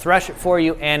grain, it'll thresh it for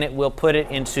you, and it will put it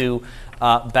into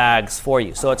bags for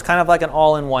you. So it's kind of like an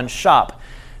all-in-one shop.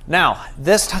 Now,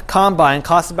 this combine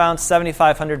costs about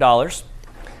 $7,500,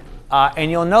 and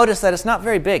you'll notice that it's not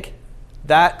very big.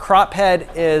 that crop head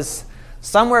is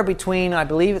somewhere between, I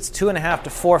believe it's 2.5 to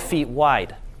 4 feet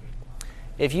wide.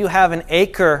 If you have an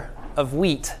acre of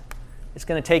wheat, it's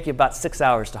going to take you about 6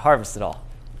 hours to harvest it all.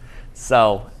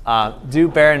 So do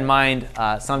bear in mind,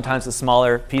 sometimes the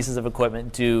smaller pieces of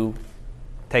equipment do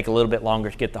take a little bit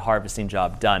longer to get the harvesting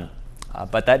job done.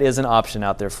 But that is an option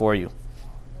out there for you.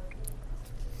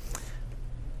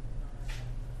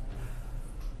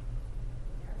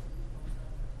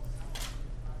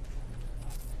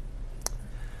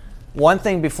 One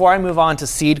thing before I move on to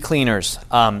seed cleaners,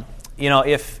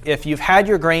 if you've had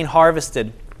your grain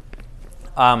harvested,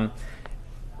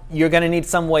 you're going to need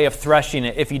some way of threshing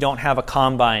it if you don't have a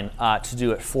combine to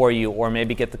do it for you, or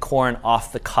maybe get the corn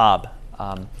off the cob.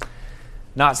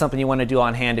 Not something you want to do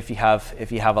on hand if you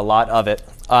have a lot of it.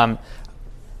 I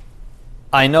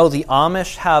know the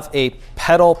Amish have a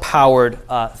pedal-powered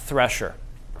thresher.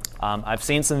 I've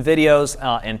seen some videos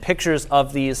and pictures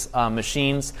of these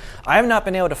machines. I have not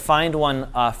been able to find one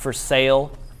for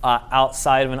sale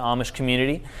outside of an Amish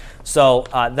community. So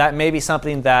that may be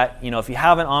something that, if you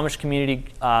have an Amish community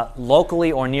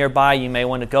locally or nearby, you may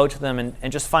want to go to them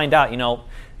and just find out.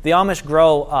 The Amish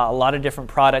grow a lot of different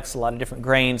products, a lot of different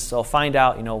grains. So find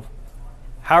out,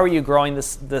 how are you growing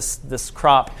this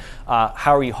crop?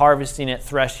 How are you harvesting it,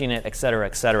 threshing it, et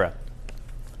cetera,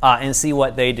 and see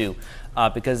what they do.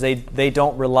 Because they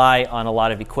don't rely on a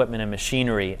lot of equipment and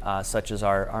machinery such as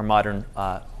our modern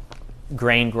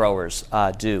grain growers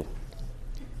do.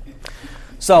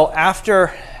 So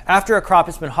after a crop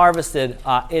has been harvested,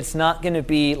 it's not going to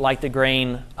be like the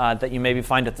grain that you maybe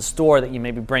find at the store that you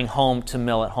maybe bring home to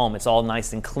mill at home. It's all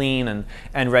nice and clean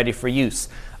and ready for use.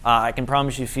 I can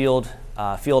promise you field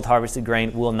harvested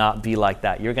grain will not be like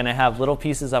that. You're going to have little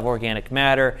pieces of organic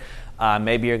matter.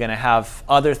 Maybe you're going to have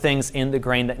other things in the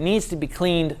grain that needs to be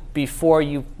cleaned before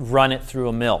you run it through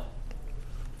a mill.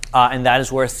 And that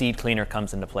is where a seed cleaner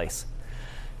comes into place.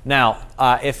 Now,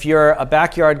 if you're a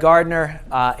backyard gardener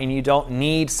and you don't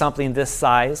need something this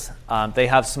size, they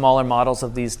have smaller models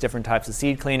of these different types of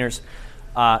seed cleaners.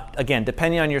 Again,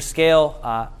 depending on your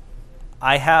scale,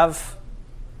 I have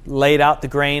laid out the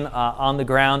grain on the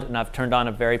ground, and I've turned on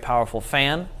a very powerful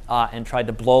fan and tried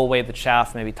to blow away the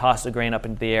chaff, maybe toss the grain up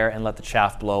into the air and let the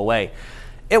chaff blow away.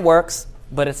 It works,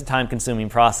 but it's a time-consuming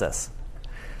process.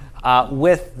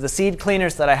 With the seed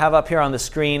cleaners that I have up here on the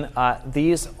screen,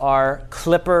 these are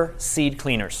clipper seed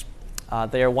cleaners.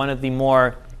 They are one of the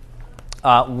more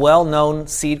well-known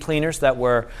seed cleaners that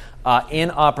were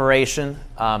in operation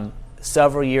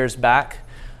several years back,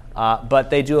 but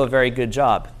they do a very good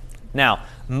job. Now,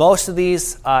 most of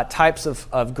these types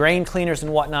of grain cleaners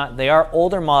and whatnot, they are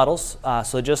older models.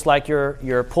 So just like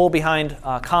your pull-behind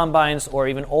combines or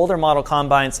even older model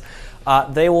combines,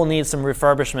 they will need some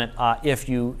refurbishment if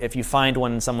you find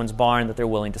one in someone's barn that they're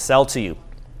willing to sell to you.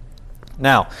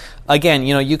 Now, again,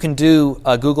 you can do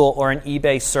a Google or an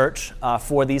eBay search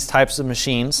for these types of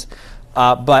machines,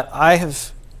 but I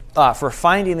have, for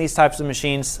finding these types of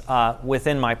machines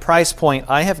within my price point,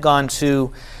 I have gone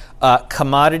to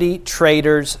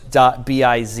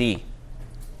commoditytraders.biz.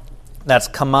 That's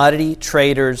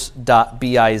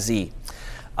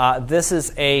commoditytraders.biz. This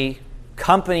is a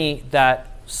company that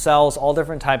sells all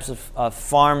different types of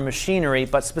farm machinery,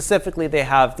 but specifically they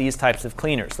have these types of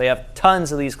cleaners. They have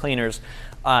tons of these cleaners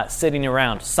sitting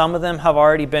around. Some of them have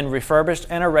already been refurbished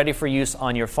and are ready for use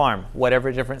on your farm,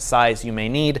 whatever different size you may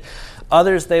need.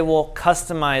 Others they will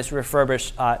customize,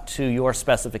 refurbish to your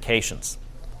specifications.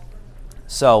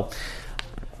 So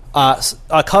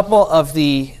a couple of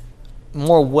the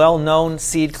more well-known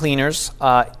seed cleaners,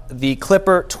 the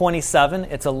Clipper 27,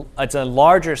 it's a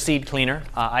larger seed cleaner.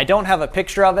 I don't have a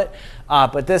picture of it,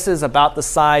 but this is about the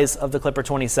size of the Clipper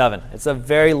 27. It's a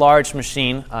very large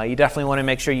machine. You definitely want to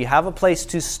make sure you have a place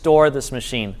to store this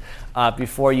machine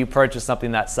before you purchase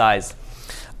something that size.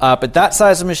 But that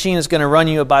size of machine is going to run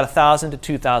you about $1,000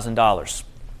 to $2,000.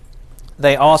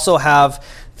 They also have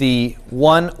the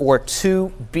 1 or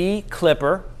 2B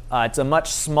clipper. It's a much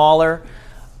smaller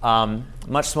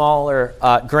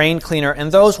grain cleaner, and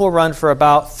those will run for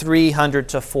about $300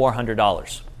 to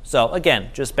 $400. So again,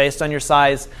 just based on your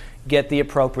size, get the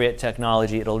appropriate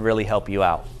technology. It'll really help you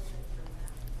out.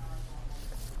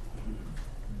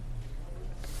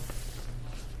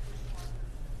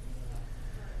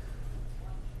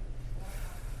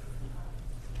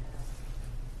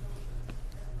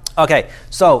 Okay,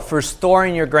 so for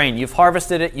storing your grain, you've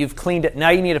harvested it, you've cleaned it, now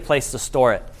you need a place to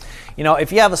store it.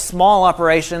 If you have a small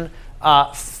operation,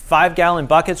 5-gallon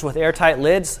buckets with airtight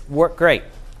lids work great.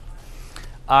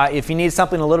 If you need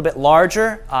something a little bit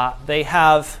larger, they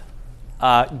have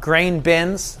grain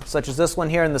bins, such as this one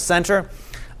here in the center.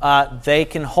 They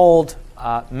can hold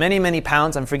many, many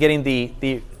pounds. I'm forgetting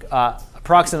the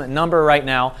approximate number right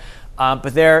now,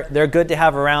 but they're good to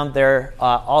have around. They're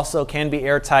also can be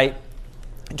airtight.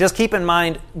 Just keep in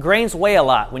mind, grains weigh a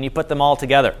lot when you put them all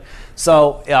together.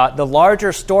 So the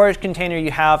larger storage container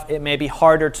you have, it may be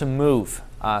harder to move.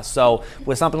 So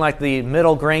with something like the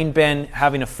middle grain bin,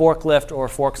 having a forklift or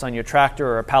forks on your tractor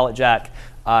or a pallet jack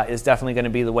is definitely going to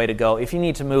be the way to go if you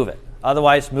need to move it.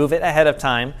 Otherwise, move it ahead of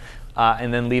time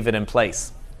and then leave it in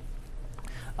place.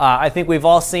 I think we've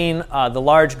all seen the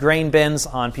large grain bins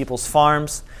on people's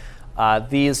farms.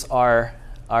 These are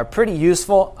pretty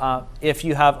useful if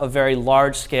you have a very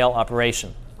large-scale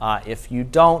operation. If you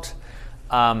don't,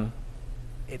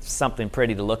 it's something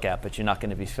pretty to look at, but you're not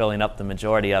going to be filling up the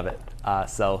majority of it.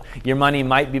 So your money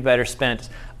might be better spent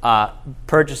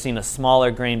purchasing a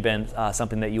smaller grain bin,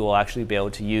 something that you will actually be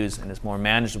able to use and is more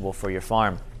manageable for your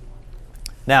farm.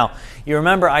 Now, you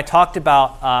remember I talked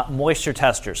about moisture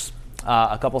testers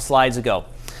a couple slides ago.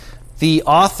 The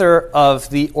author of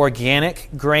The Organic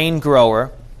Grain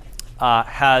Grower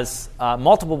has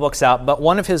multiple books out, but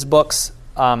one of his books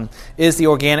is The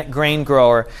Organic Grain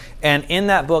Grower. And in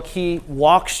that book, he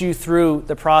walks you through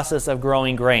the process of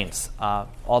growing grains,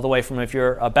 all the way from if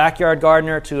you're a backyard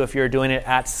gardener to if you're doing it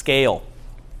at scale.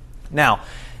 Now,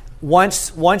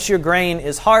 once your grain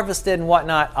is harvested and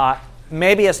whatnot,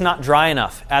 maybe it's not dry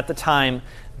enough at the time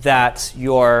that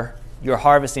you're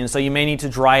harvesting, so you may need to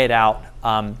dry it out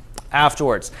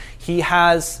afterwards. He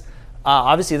has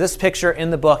obviously this picture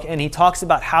in the book, and he talks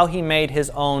about how he made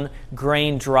his own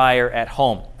grain dryer at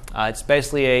home. It's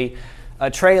basically a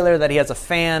trailer that he has a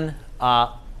fan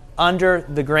under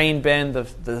the grain bin.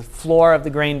 The floor of the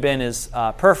grain bin is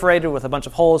perforated with a bunch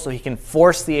of holes, so he can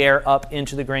force the air up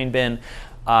into the grain bin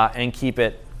and keep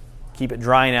it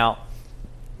drying out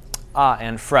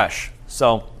and fresh.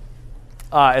 So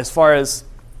as far as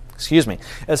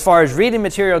reading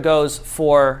material goes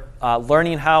for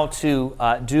learning how to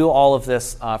do all of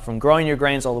this from growing your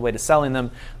grains all the way to selling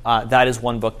them, that is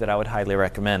one book that I would highly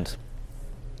recommend.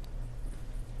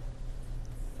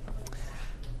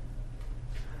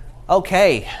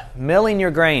 Okay, milling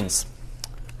your grains.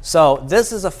 So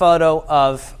this is a photo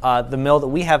of the mill that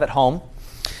we have at home.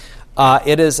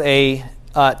 It is a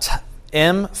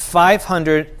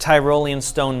M500 Tyrolean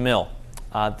stone mill.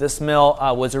 This mill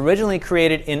was originally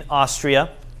created in Austria.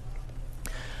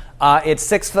 It's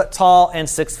 6 foot tall and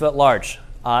 6 foot large.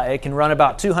 It can run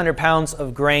about 200 pounds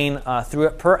of grain through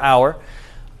it per hour,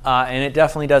 and it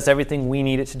definitely does everything we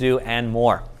need it to do and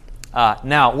more.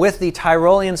 Now, with the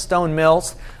Tyrolean stone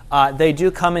mills, they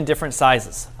do come in different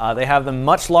sizes. They have them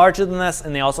much larger than this,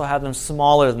 and they also have them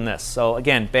smaller than this. So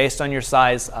again, based on your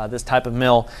size, this type of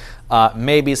mill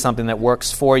may be something that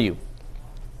works for you.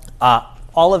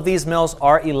 All of these mills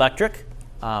are electric,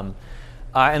 and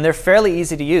they're fairly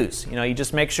easy to use. You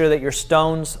just make sure that your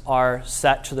stones are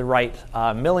set to the right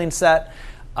milling set,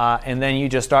 and then you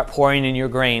just start pouring in your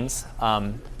grains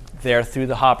there through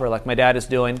the hopper like my dad is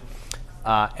doing,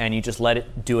 and you just let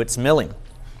it do its milling.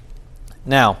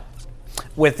 Now,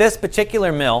 with this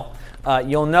particular mill,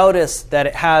 you'll notice that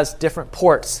it has different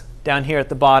ports down here at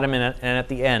the bottom and at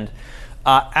the end.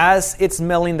 As it's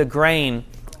milling the grain,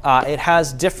 it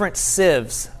has different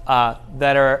sieves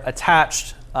that are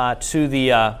attached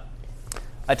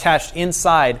attached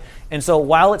inside, and so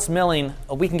while it's milling,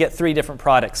 we can get 3 different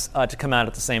products to come out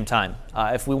at the same time.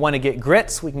 If we want to get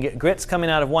grits, we can get grits coming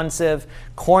out of one sieve,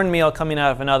 cornmeal coming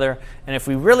out of another, and if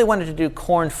we really wanted to do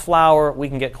corn flour, we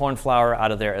can get corn flour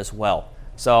out of there as well.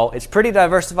 So it's pretty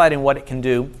diversified in what it can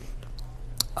do,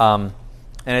 and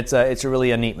it's a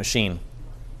really neat machine.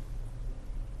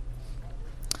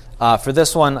 For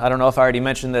this one, I don't know if I already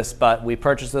mentioned this, but we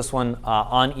purchased this one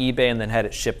on eBay and then had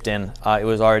it shipped in. It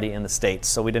was already in the States,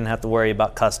 so we didn't have to worry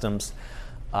about customs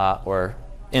or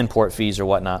import fees or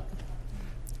whatnot.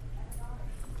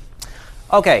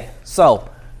 Okay, so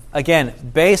again,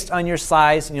 based on your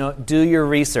size, do your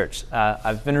research.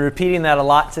 I've been repeating that a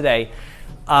lot today.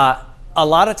 A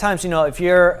lot of times, if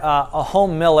you're a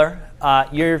home miller,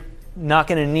 you're not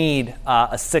going to need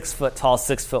a 6 foot tall,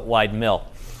 6 foot wide mill.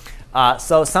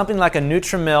 So something like a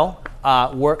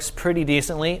Nutrimill works pretty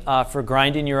decently for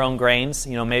grinding your own grains,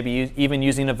 maybe even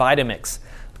using a Vitamix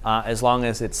as long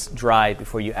as it's dry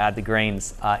before you add the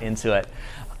grains into it.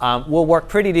 Will work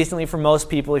pretty decently for most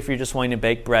people if you're just wanting to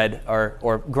bake bread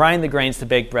or grind the grains to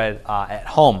bake bread at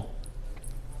home.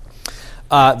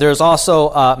 There's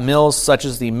also mills such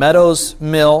as the Meadows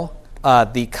Mill,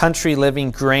 the Country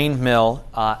Living Grain Mill,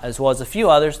 as well as a few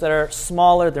others that are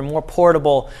smaller, they're more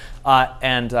portable,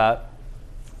 and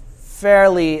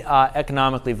fairly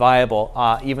economically viable,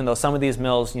 even though some of these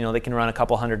mills, they can run a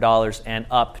couple $100s and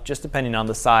up, just depending on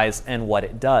the size and what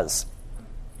it does.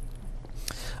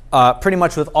 Pretty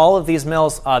much with all of these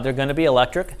mills, they're going to be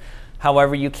electric.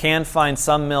 However, you can find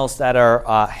some mills that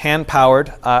are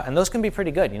hand-powered, and those can be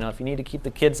pretty good. If you need to keep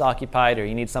the kids occupied or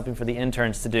you need something for the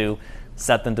interns to do,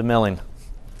 set them to milling.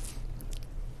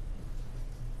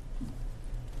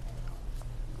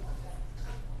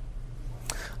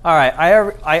 All right,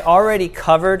 I already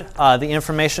covered the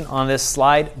information on this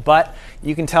slide, but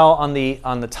you can tell on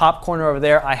the top corner over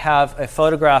there, I have a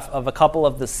photograph of a couple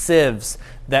of the sieves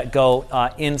that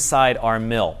go inside our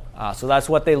mill. So that's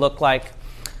what they look like.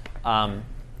 And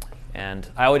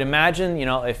I would imagine,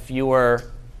 if you were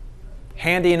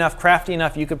handy enough, crafty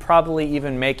enough, you could probably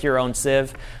even make your own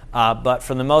sieve. But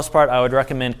for the most part, I would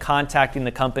recommend contacting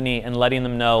the company and letting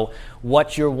them know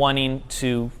what you're wanting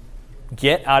to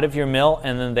get out of your mill,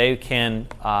 and then they can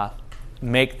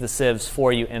make the sieves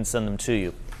for you and send them to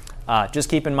you. Just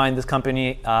keep in mind this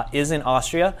company is in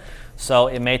Austria, so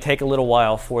it may take a little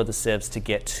while for the sieves to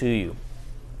get to you.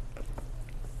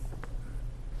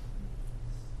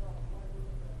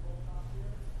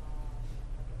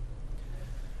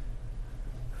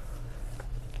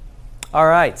 All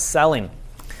right, selling.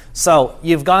 So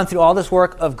you've gone through all this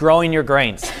work of growing your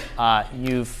grains.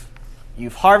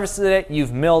 You've harvested it,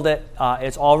 you've milled it,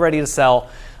 it's all ready to sell.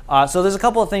 So there's a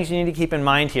couple of things you need to keep in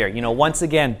mind here. Once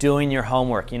again, doing your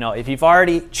homework. If you've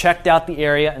already checked out the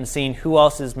area and seen who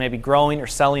else is maybe growing or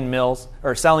selling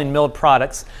milled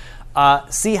products,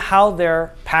 see how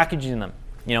they're packaging them.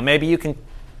 Maybe you can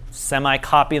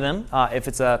semi-copy them if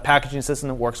it's a packaging system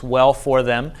that works well for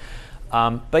them.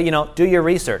 But do your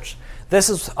research. This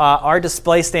is our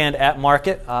display stand at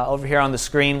market over here on the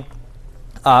screen.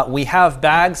 We have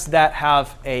bags that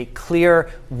have a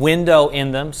clear window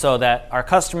in them so that our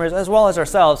customers, as well as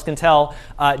ourselves, can tell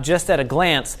just at a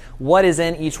glance what is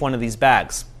in each one of these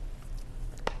bags.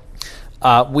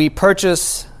 We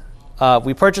purchase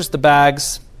the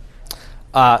bags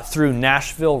through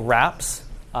Nashville Wraps.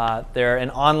 They're an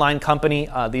online company.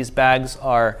 These bags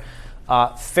are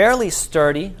fairly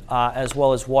sturdy as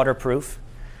well as waterproof.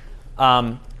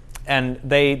 And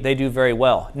they do very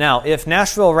well. Now, if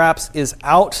Nashville Wraps is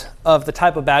out of the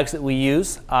type of bags that we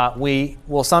use, we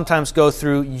will sometimes go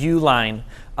through Uline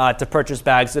to purchase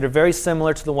bags that are very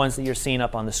similar to the ones that you're seeing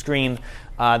up on the screen.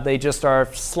 They just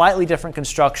are slightly different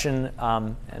construction,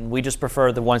 and we just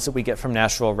prefer the ones that we get from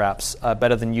Nashville Wraps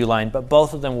better than Uline, but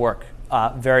both of them work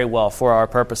very well for our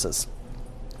purposes.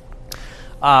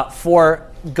 For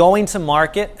going to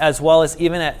market as well as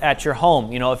even at your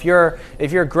home. If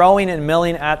you're growing and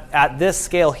milling at this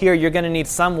scale here, you're going to need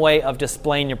some way of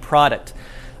displaying your product.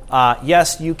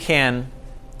 Yes, you can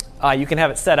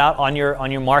have it set out on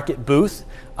your market booth,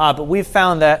 but we've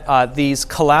found that these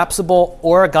collapsible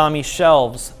origami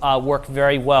shelves work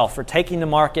very well for taking to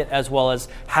market as well as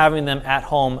having them at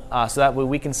home, so that way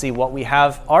we can see what we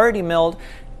have already milled,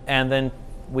 and then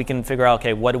we can figure out,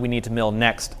 okay, what do we need to mill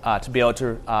next to be able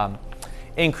to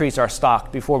increase our stock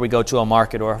before we go to a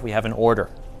market or if we have an order.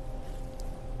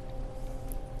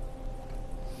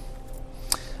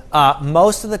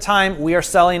 Most of the time, we are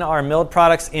selling our milled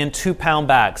products in 2-pound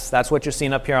bags. That's what you're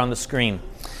seeing up here on the screen.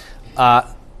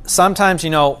 Sometimes,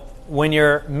 when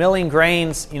you're milling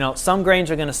grains, some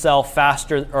grains are going to sell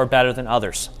faster or better than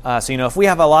others. So, if we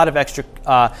have a lot of extra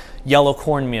yellow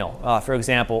cornmeal, for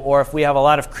example, or if we have a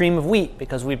lot of cream of wheat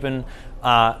because we've been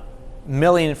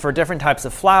milling for different types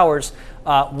of flours,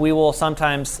 we will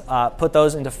sometimes put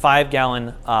those into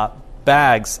 5-gallon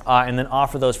bags and then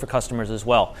offer those for customers as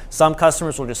well. Some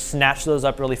customers will just snatch those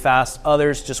up really fast.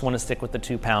 Others just want to stick with the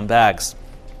 2-pound bags.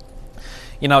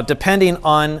 Depending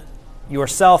on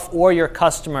yourself or your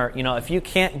customer, if you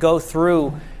can't go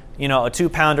through, a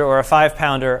 2-pounder or a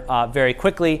 5-pounder very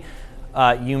quickly,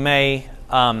 you may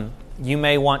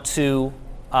want to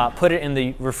put it in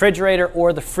the refrigerator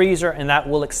or the freezer, and that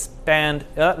will extend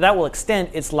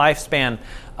its lifespan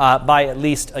by at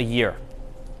least a year.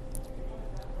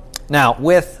 Now,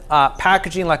 with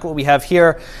packaging like what we have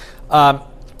here,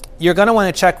 you're going to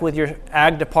want to check with your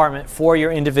ag department for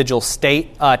your individual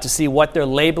state to see what their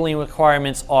labeling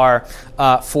requirements are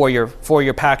for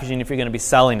your packaging if you're going to be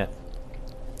selling it.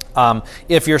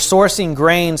 If you're sourcing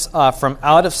grains from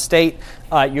out of state,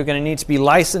 you're going to need to be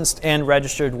licensed and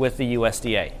registered with the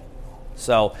USDA.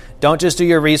 So don't just do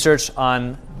your research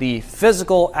on the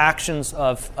physical actions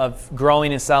of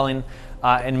growing and selling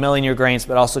and milling your grains,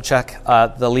 but also check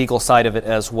the legal side of it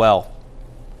as well.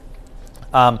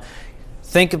 I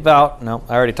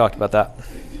already talked about that.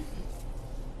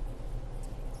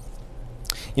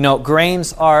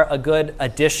 Grains are a good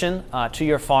addition to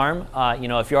your farm.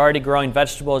 If you're already growing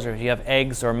vegetables, or if you have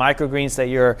eggs or microgreens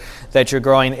that you're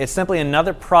growing, it's simply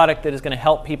another product that is going to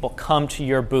help people come to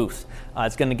your booth.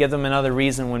 It's going to give them another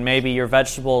reason when maybe your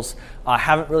vegetables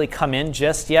haven't really come in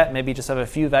just yet. Maybe you just have a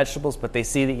few vegetables, but they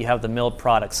see that you have the milled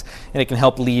products, and it can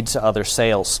help lead to other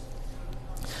sales.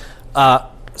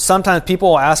 Sometimes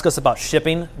people will ask us about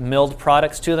shipping milled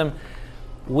products to them.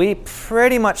 We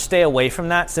pretty much stay away from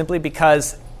that simply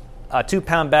because a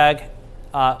 2-pound bag,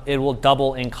 it will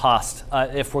double in cost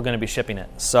if we're going to be shipping it.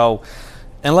 So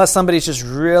unless somebody's just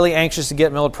really anxious to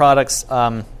get milled products,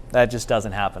 that just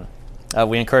doesn't happen.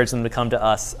 We encourage them to come to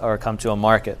us or come to a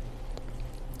market.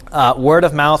 Word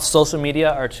of mouth, social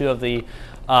media are two of the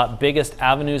biggest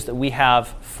avenues that we have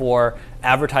for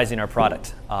advertising our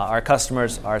product. Our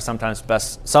customers are sometimes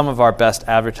some of our best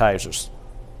advertisers.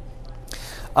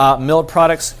 Milled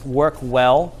products work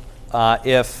well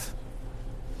if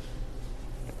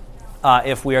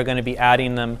we are going to be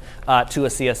adding them to a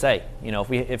CSA.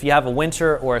 If you have a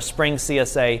winter or a spring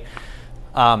CSA,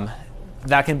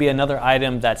 that can be another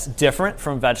item that's different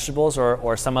from vegetables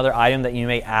or some other item that you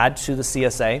may add to the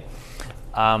CSA.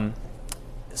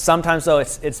 Sometimes, though,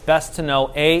 it's best to know,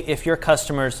 if your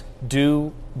customers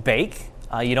do bake.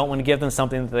 You don't want to give them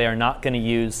something that they are not going to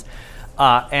use.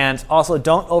 And also,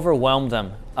 don't overwhelm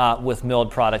them with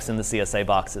milled products in the CSA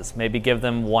boxes. Maybe give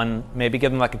them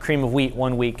like a cream of wheat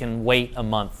 1 week and wait a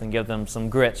month, and give them some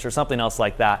grits or something else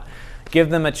like that. Give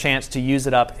them a chance to use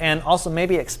it up, and also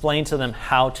maybe explain to them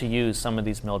how to use some of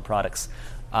these milled products.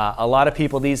 A lot of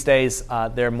people these days,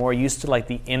 they're more used to like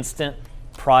the instant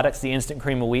products, the instant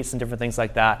cream of wheats and different things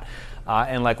like that.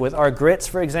 And like with our grits,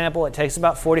 for example, it takes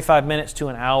about 45 minutes to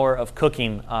an hour of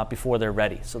cooking before they're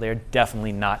ready. So they're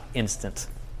definitely not instant.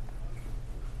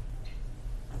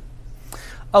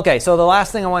 Okay, so the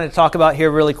last thing I wanted to talk about here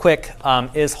really quick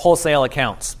is wholesale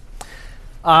accounts.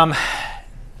 A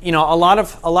lot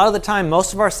of the time,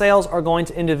 most of our sales are going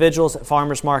to individuals at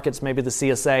farmers markets, maybe the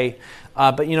CSA.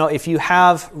 But if you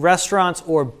have restaurants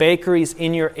or bakeries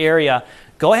in your area,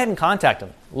 go ahead and contact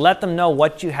them. Let them know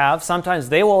what you have. Sometimes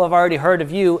they will have already heard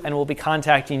of you and will be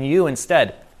contacting you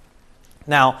instead.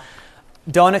 Now,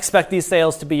 don't expect these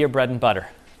sales to be your bread and butter.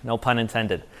 No pun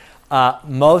intended.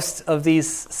 Most of these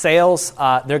sales,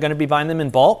 they're going to be buying them in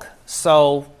bulk.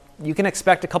 So you can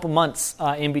expect a couple months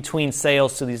in between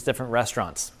sales to these different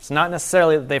restaurants. It's not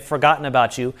necessarily that they've forgotten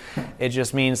about you. It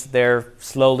just means they're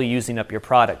slowly using up your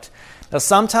product. Now,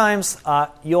 sometimes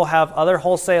you'll have other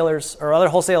wholesalers or other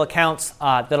wholesale accounts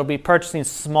that'll be purchasing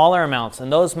smaller amounts,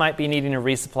 and those might be needing a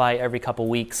resupply every couple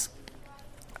weeks.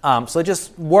 So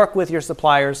just work with your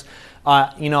suppliers.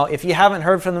 If you haven't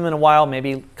heard from them in a while,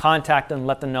 maybe contact them,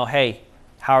 let them know, hey,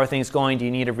 how are things going? Do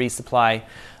you need a resupply?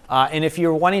 And if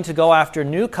you're wanting to go after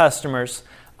new customers,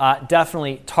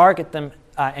 definitely target them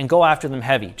and go after them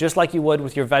heavy, just like you would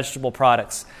with your vegetable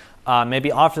products.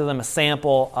 Maybe offer them a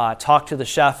sample, talk to the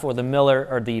chef or the miller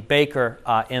or the baker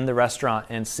in the restaurant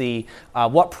and see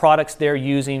what products they're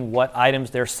using, what items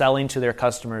they're selling to their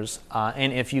customers,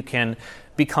 and if you can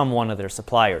become one of their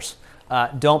suppliers.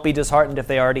 Don't be disheartened if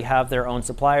they already have their own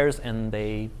suppliers and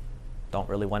they don't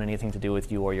really want anything to do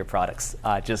with you or your products.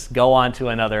 Just go on to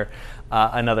another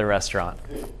restaurant.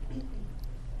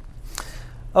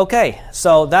 Okay,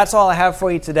 so that's all I have for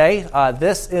you today.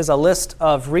 This is a list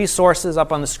of resources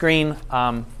up on the screen,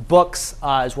 books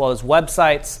as well as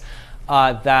websites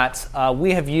that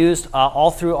we have used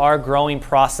all through our growing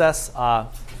process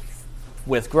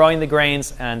with growing the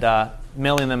grains and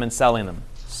milling them and selling them.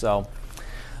 So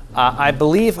I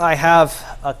believe I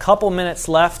have a couple minutes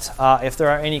left if there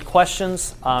are any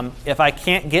questions. If I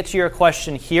can't get to your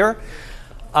question here,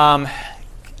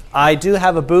 I do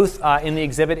have a booth in the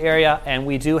exhibit area, and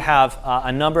we do have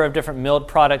a number of different milled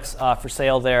products for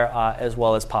sale there, as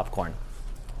well as popcorn.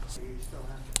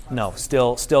 No,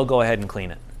 still go ahead and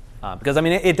clean it. Because,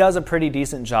 it does a pretty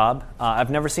decent job. I've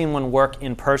never seen one work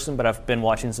in person, but I've been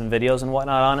watching some videos and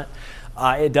whatnot on it.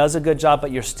 It does a good job,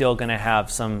 but you're still going to have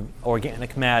some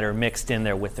organic matter mixed in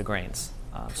there with the grains.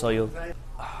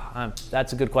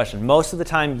 That's a good question. Most of the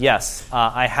time, yes.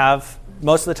 I have.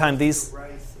 Most of the time, these...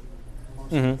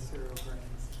 Mm-hmm.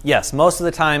 Yes, most of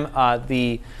the time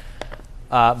the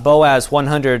Boaz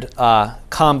 100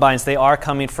 combines, they are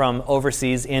coming from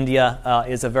overseas. India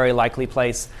is a very likely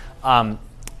place.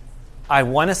 I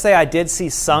want to say I did see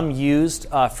some used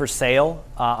for sale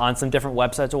on some different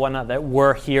websites or whatnot that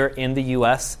were here in the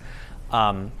U.S.,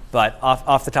 but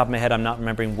off the top of my head, I'm not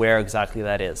remembering where exactly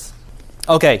that is.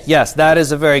 Okay, yes, that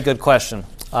is a very good question.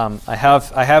 I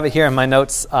have it here in my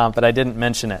notes, but I didn't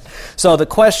mention it. So the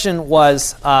question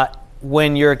was,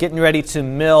 when you're getting ready to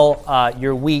mill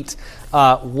your wheat,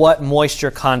 what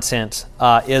moisture content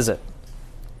is it?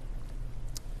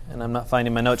 And I'm not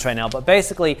finding my notes right now, but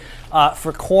basically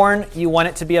for corn, you want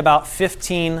it to be about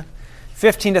 15 to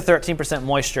 13%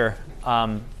 moisture,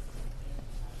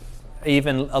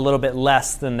 even a little bit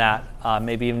less than that,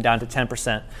 maybe even down to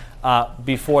 10%,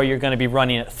 before you're going to be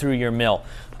running it through your mill.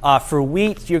 For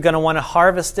wheat, you're going to want to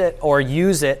harvest it or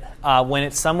use it when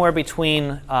it's somewhere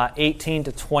between 18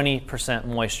 to 20%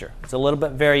 moisture. It's a little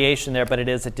bit variation there, but it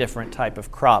is a different type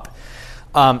of crop.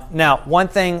 Now, one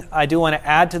thing I do want to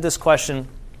add to this question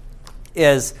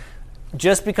is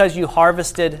just because you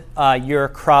harvested your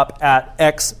crop at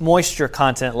X moisture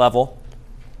content level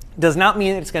does not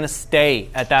mean it's going to stay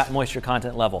at that moisture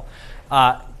content level.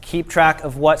 Keep track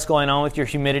of what's going on with your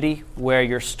humidity, where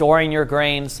you're storing your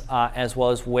grains, as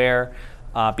well as where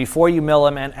before you mill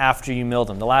them and after you mill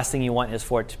them. The last thing you want is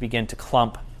for it to begin to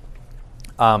clump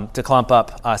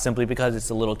up simply because it's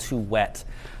a little too wet.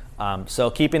 So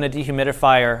keeping a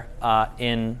dehumidifier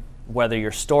in whether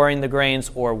you're storing the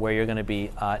grains or where you're going to be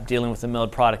dealing with the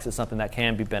milled products is something that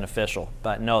can be beneficial.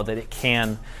 But know that it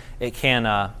can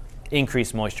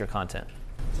increase moisture content.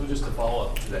 So just to follow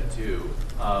up to that too,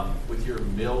 with your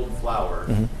milled flour,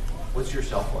 what's your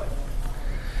shelf life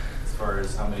as far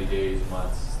as how many days,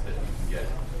 months that you can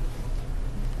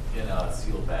get in a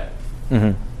sealed bag?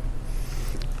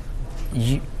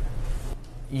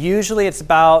 Usually it's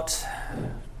about,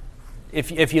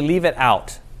 if you leave it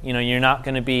out, you're not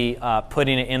going to be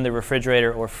putting it in the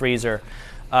refrigerator or freezer.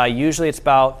 Usually it's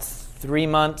about 3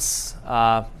 months,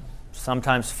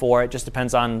 sometimes 4. It just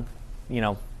depends on,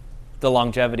 the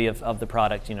longevity of the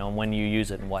product, when you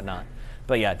use it and whatnot.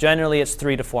 But yeah, generally it's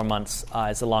 3 to 4 months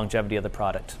is the longevity of the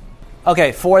product.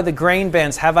 Okay, for the grain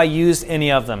bins, have I used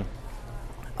any of them?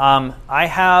 I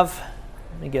have.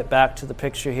 Let me get back to the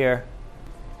picture here.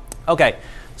 Okay,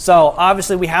 so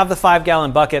obviously we have the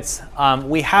 5-gallon buckets.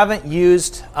 We haven't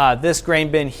used this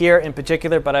grain bin here in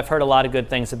particular, but I've heard a lot of good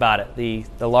things about it,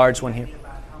 the large one here.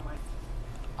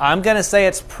 I'm going to say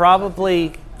it's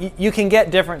probably, you can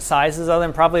get different sizes of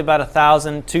them, probably about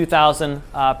 1,000, 2,000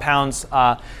 pounds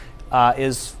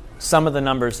is some of the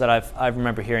numbers that I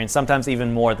remember hearing, sometimes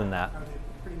even more than that. Are they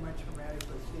pretty much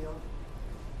hermetically sealed?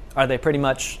 Are they pretty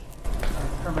much?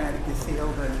 Hermetically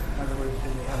sealed, in other words, do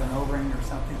they have an O-ring or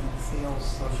something that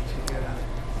seals so that you get a...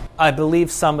 I believe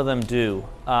some of them do,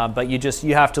 but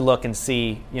you have to look and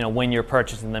see, when you're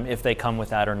purchasing them, if they come with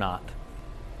that or not.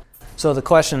 So the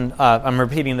question, I'm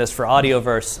repeating this for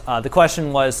Audioverse, the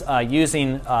question was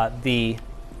using the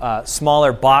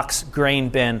smaller box grain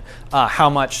bin,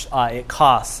 how much it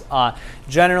costs.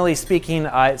 Generally speaking,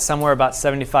 it's somewhere about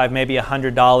 $75, maybe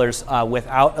 $100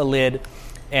 without a lid,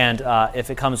 and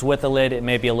if it comes with a lid, it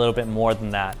may be a little bit more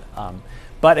than that.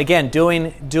 But again,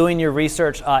 doing your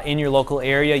research in your local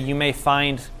area, you may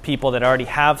find people that already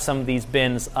have some of these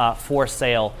bins for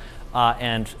sale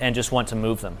and just want to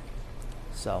move them.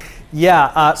 So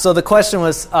so the question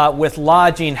was with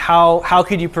lodging, how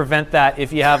could you prevent that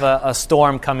if you have a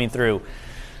storm coming through?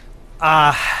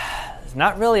 There's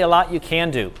not really a lot you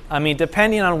can do. I mean,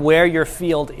 depending on where your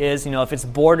field is, if it's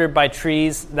bordered by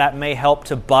trees, that may help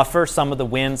to buffer some of the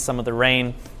wind, some of the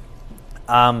rain.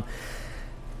 But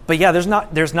yeah, there's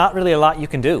not really a lot you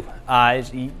can do.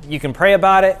 You can pray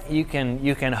about it. You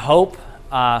can hope.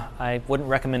 I wouldn't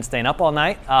recommend staying up all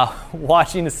night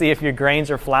watching to see if your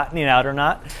grains are flattening out or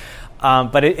not.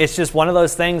 But it's just one of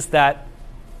those things that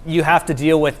you have to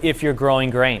deal with if you're growing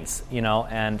grains,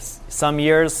 and some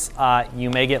years you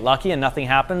may get lucky and nothing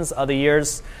happens. Other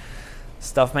years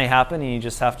stuff may happen and you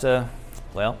just have to,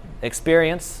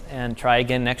 experience and try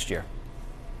again next year.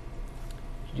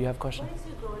 Do you have a question? What is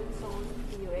your growing zone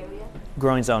in your area?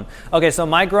 Growing zone. Okay, so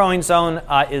my growing zone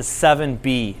is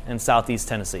 7B in Southeast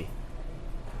Tennessee.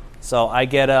 So I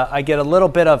get a little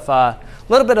bit of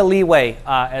leeway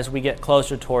as we get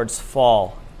closer towards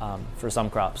fall for some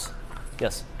crops.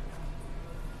 Yes.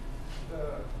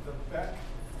 The Beck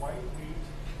white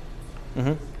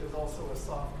wheat is also a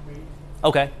soft wheat.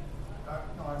 Okay.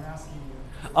 No, I'm asking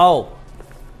you. Oh,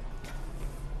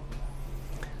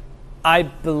 I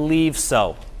believe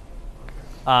so.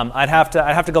 I'd have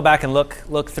to go back and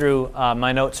look through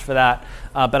my notes for that,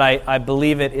 but I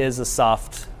believe it is a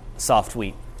soft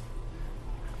wheat.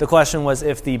 The question was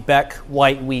if the Beck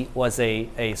white wheat was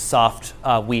a soft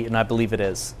wheat, and I believe it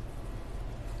is.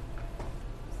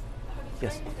 Have you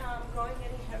tried growing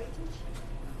any heritage?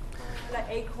 Like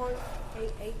acorn?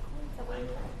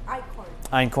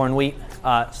 Einkorn wheat.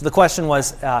 So the question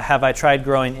was, have I tried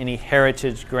growing any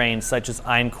heritage grains such as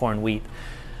einkorn wheat?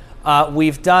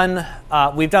 We've done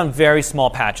very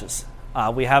small patches.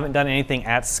 We haven't done anything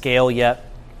at scale yet,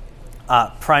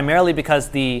 primarily because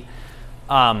the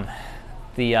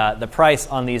price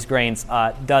on these grains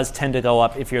does tend to go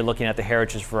up if you're looking at the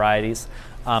heritage varieties.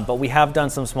 But we have done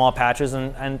some small patches,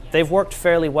 and they've worked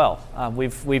fairly well.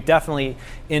 We've definitely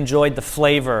enjoyed the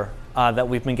flavor that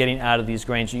we've been getting out of these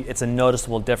grains. It's a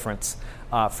noticeable difference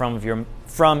from your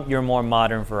more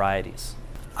modern varieties.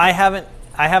 I haven't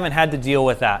had to deal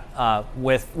with that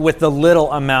with the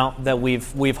little amount that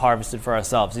we've harvested for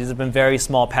ourselves. These have been very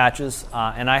small patches,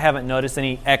 and I haven't noticed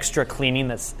any extra cleaning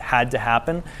that's had to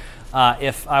happen.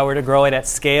 If I were to grow it at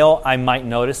scale, I might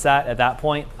notice that at that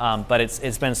point, but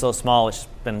it's been so small, it's just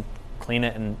been clean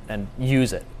it and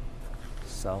use it.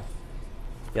 So,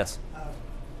 yes?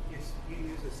 You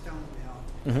use a stone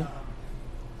mill. Mm-hmm.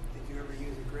 Did you ever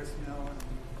use a grist mill?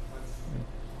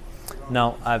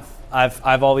 No,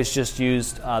 I've always just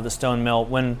used the stone mill.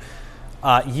 When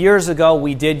years ago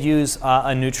we did use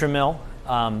a Nutri-Mill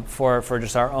for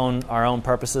just our own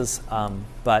purposes,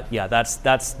 but yeah,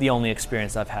 that's the only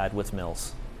experience I've had with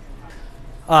mills.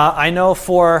 I know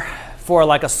for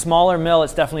like a smaller mill,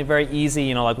 it's definitely very easy.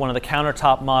 You know, like one of the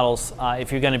countertop models.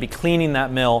 If you're going to be cleaning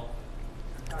that mill,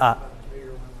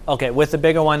 okay, with the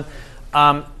bigger one.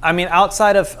 I mean,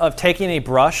 outside of taking a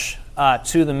brush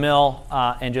to the mill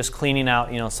and just cleaning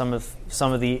out, you know, some of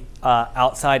the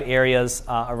outside areas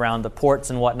around the ports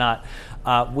and whatnot,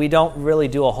 we don't really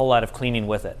do a whole lot of cleaning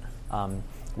with it.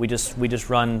 We just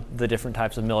run the different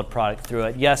types of milled product through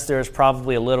it. Yes, there's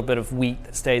probably a little bit of wheat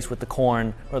that stays with the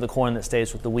corn, or the corn that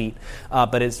stays with the wheat,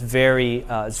 but it's very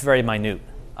minute,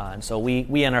 and so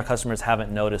we and our customers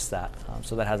haven't noticed that,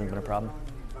 so that hasn't been a problem.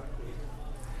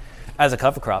 As a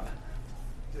cover crop.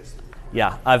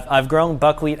 Yeah, I've grown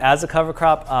buckwheat as a cover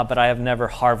crop, but I have never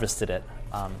harvested it.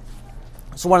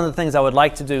 So one of the things I would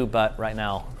like to do, but right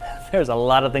now there's a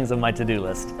lot of things on my to-do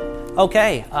list.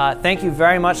 Okay, thank you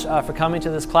very much for coming to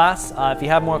this class. If you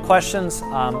have more questions,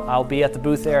 I'll be at the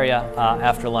booth area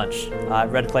after lunch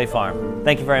at Red Clay Farm.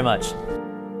 Thank you very much.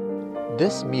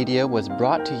 This media was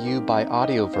brought to you by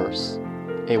Audioverse,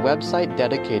 a website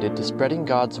dedicated to spreading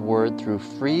God's Word through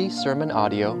free sermon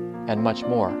audio and much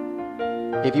more.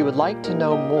 If you would like to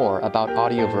know more about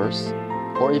Audioverse,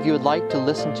 or if you would like to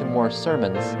listen to more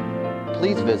sermons,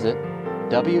 please visit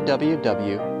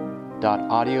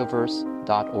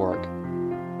www.audioverse.org.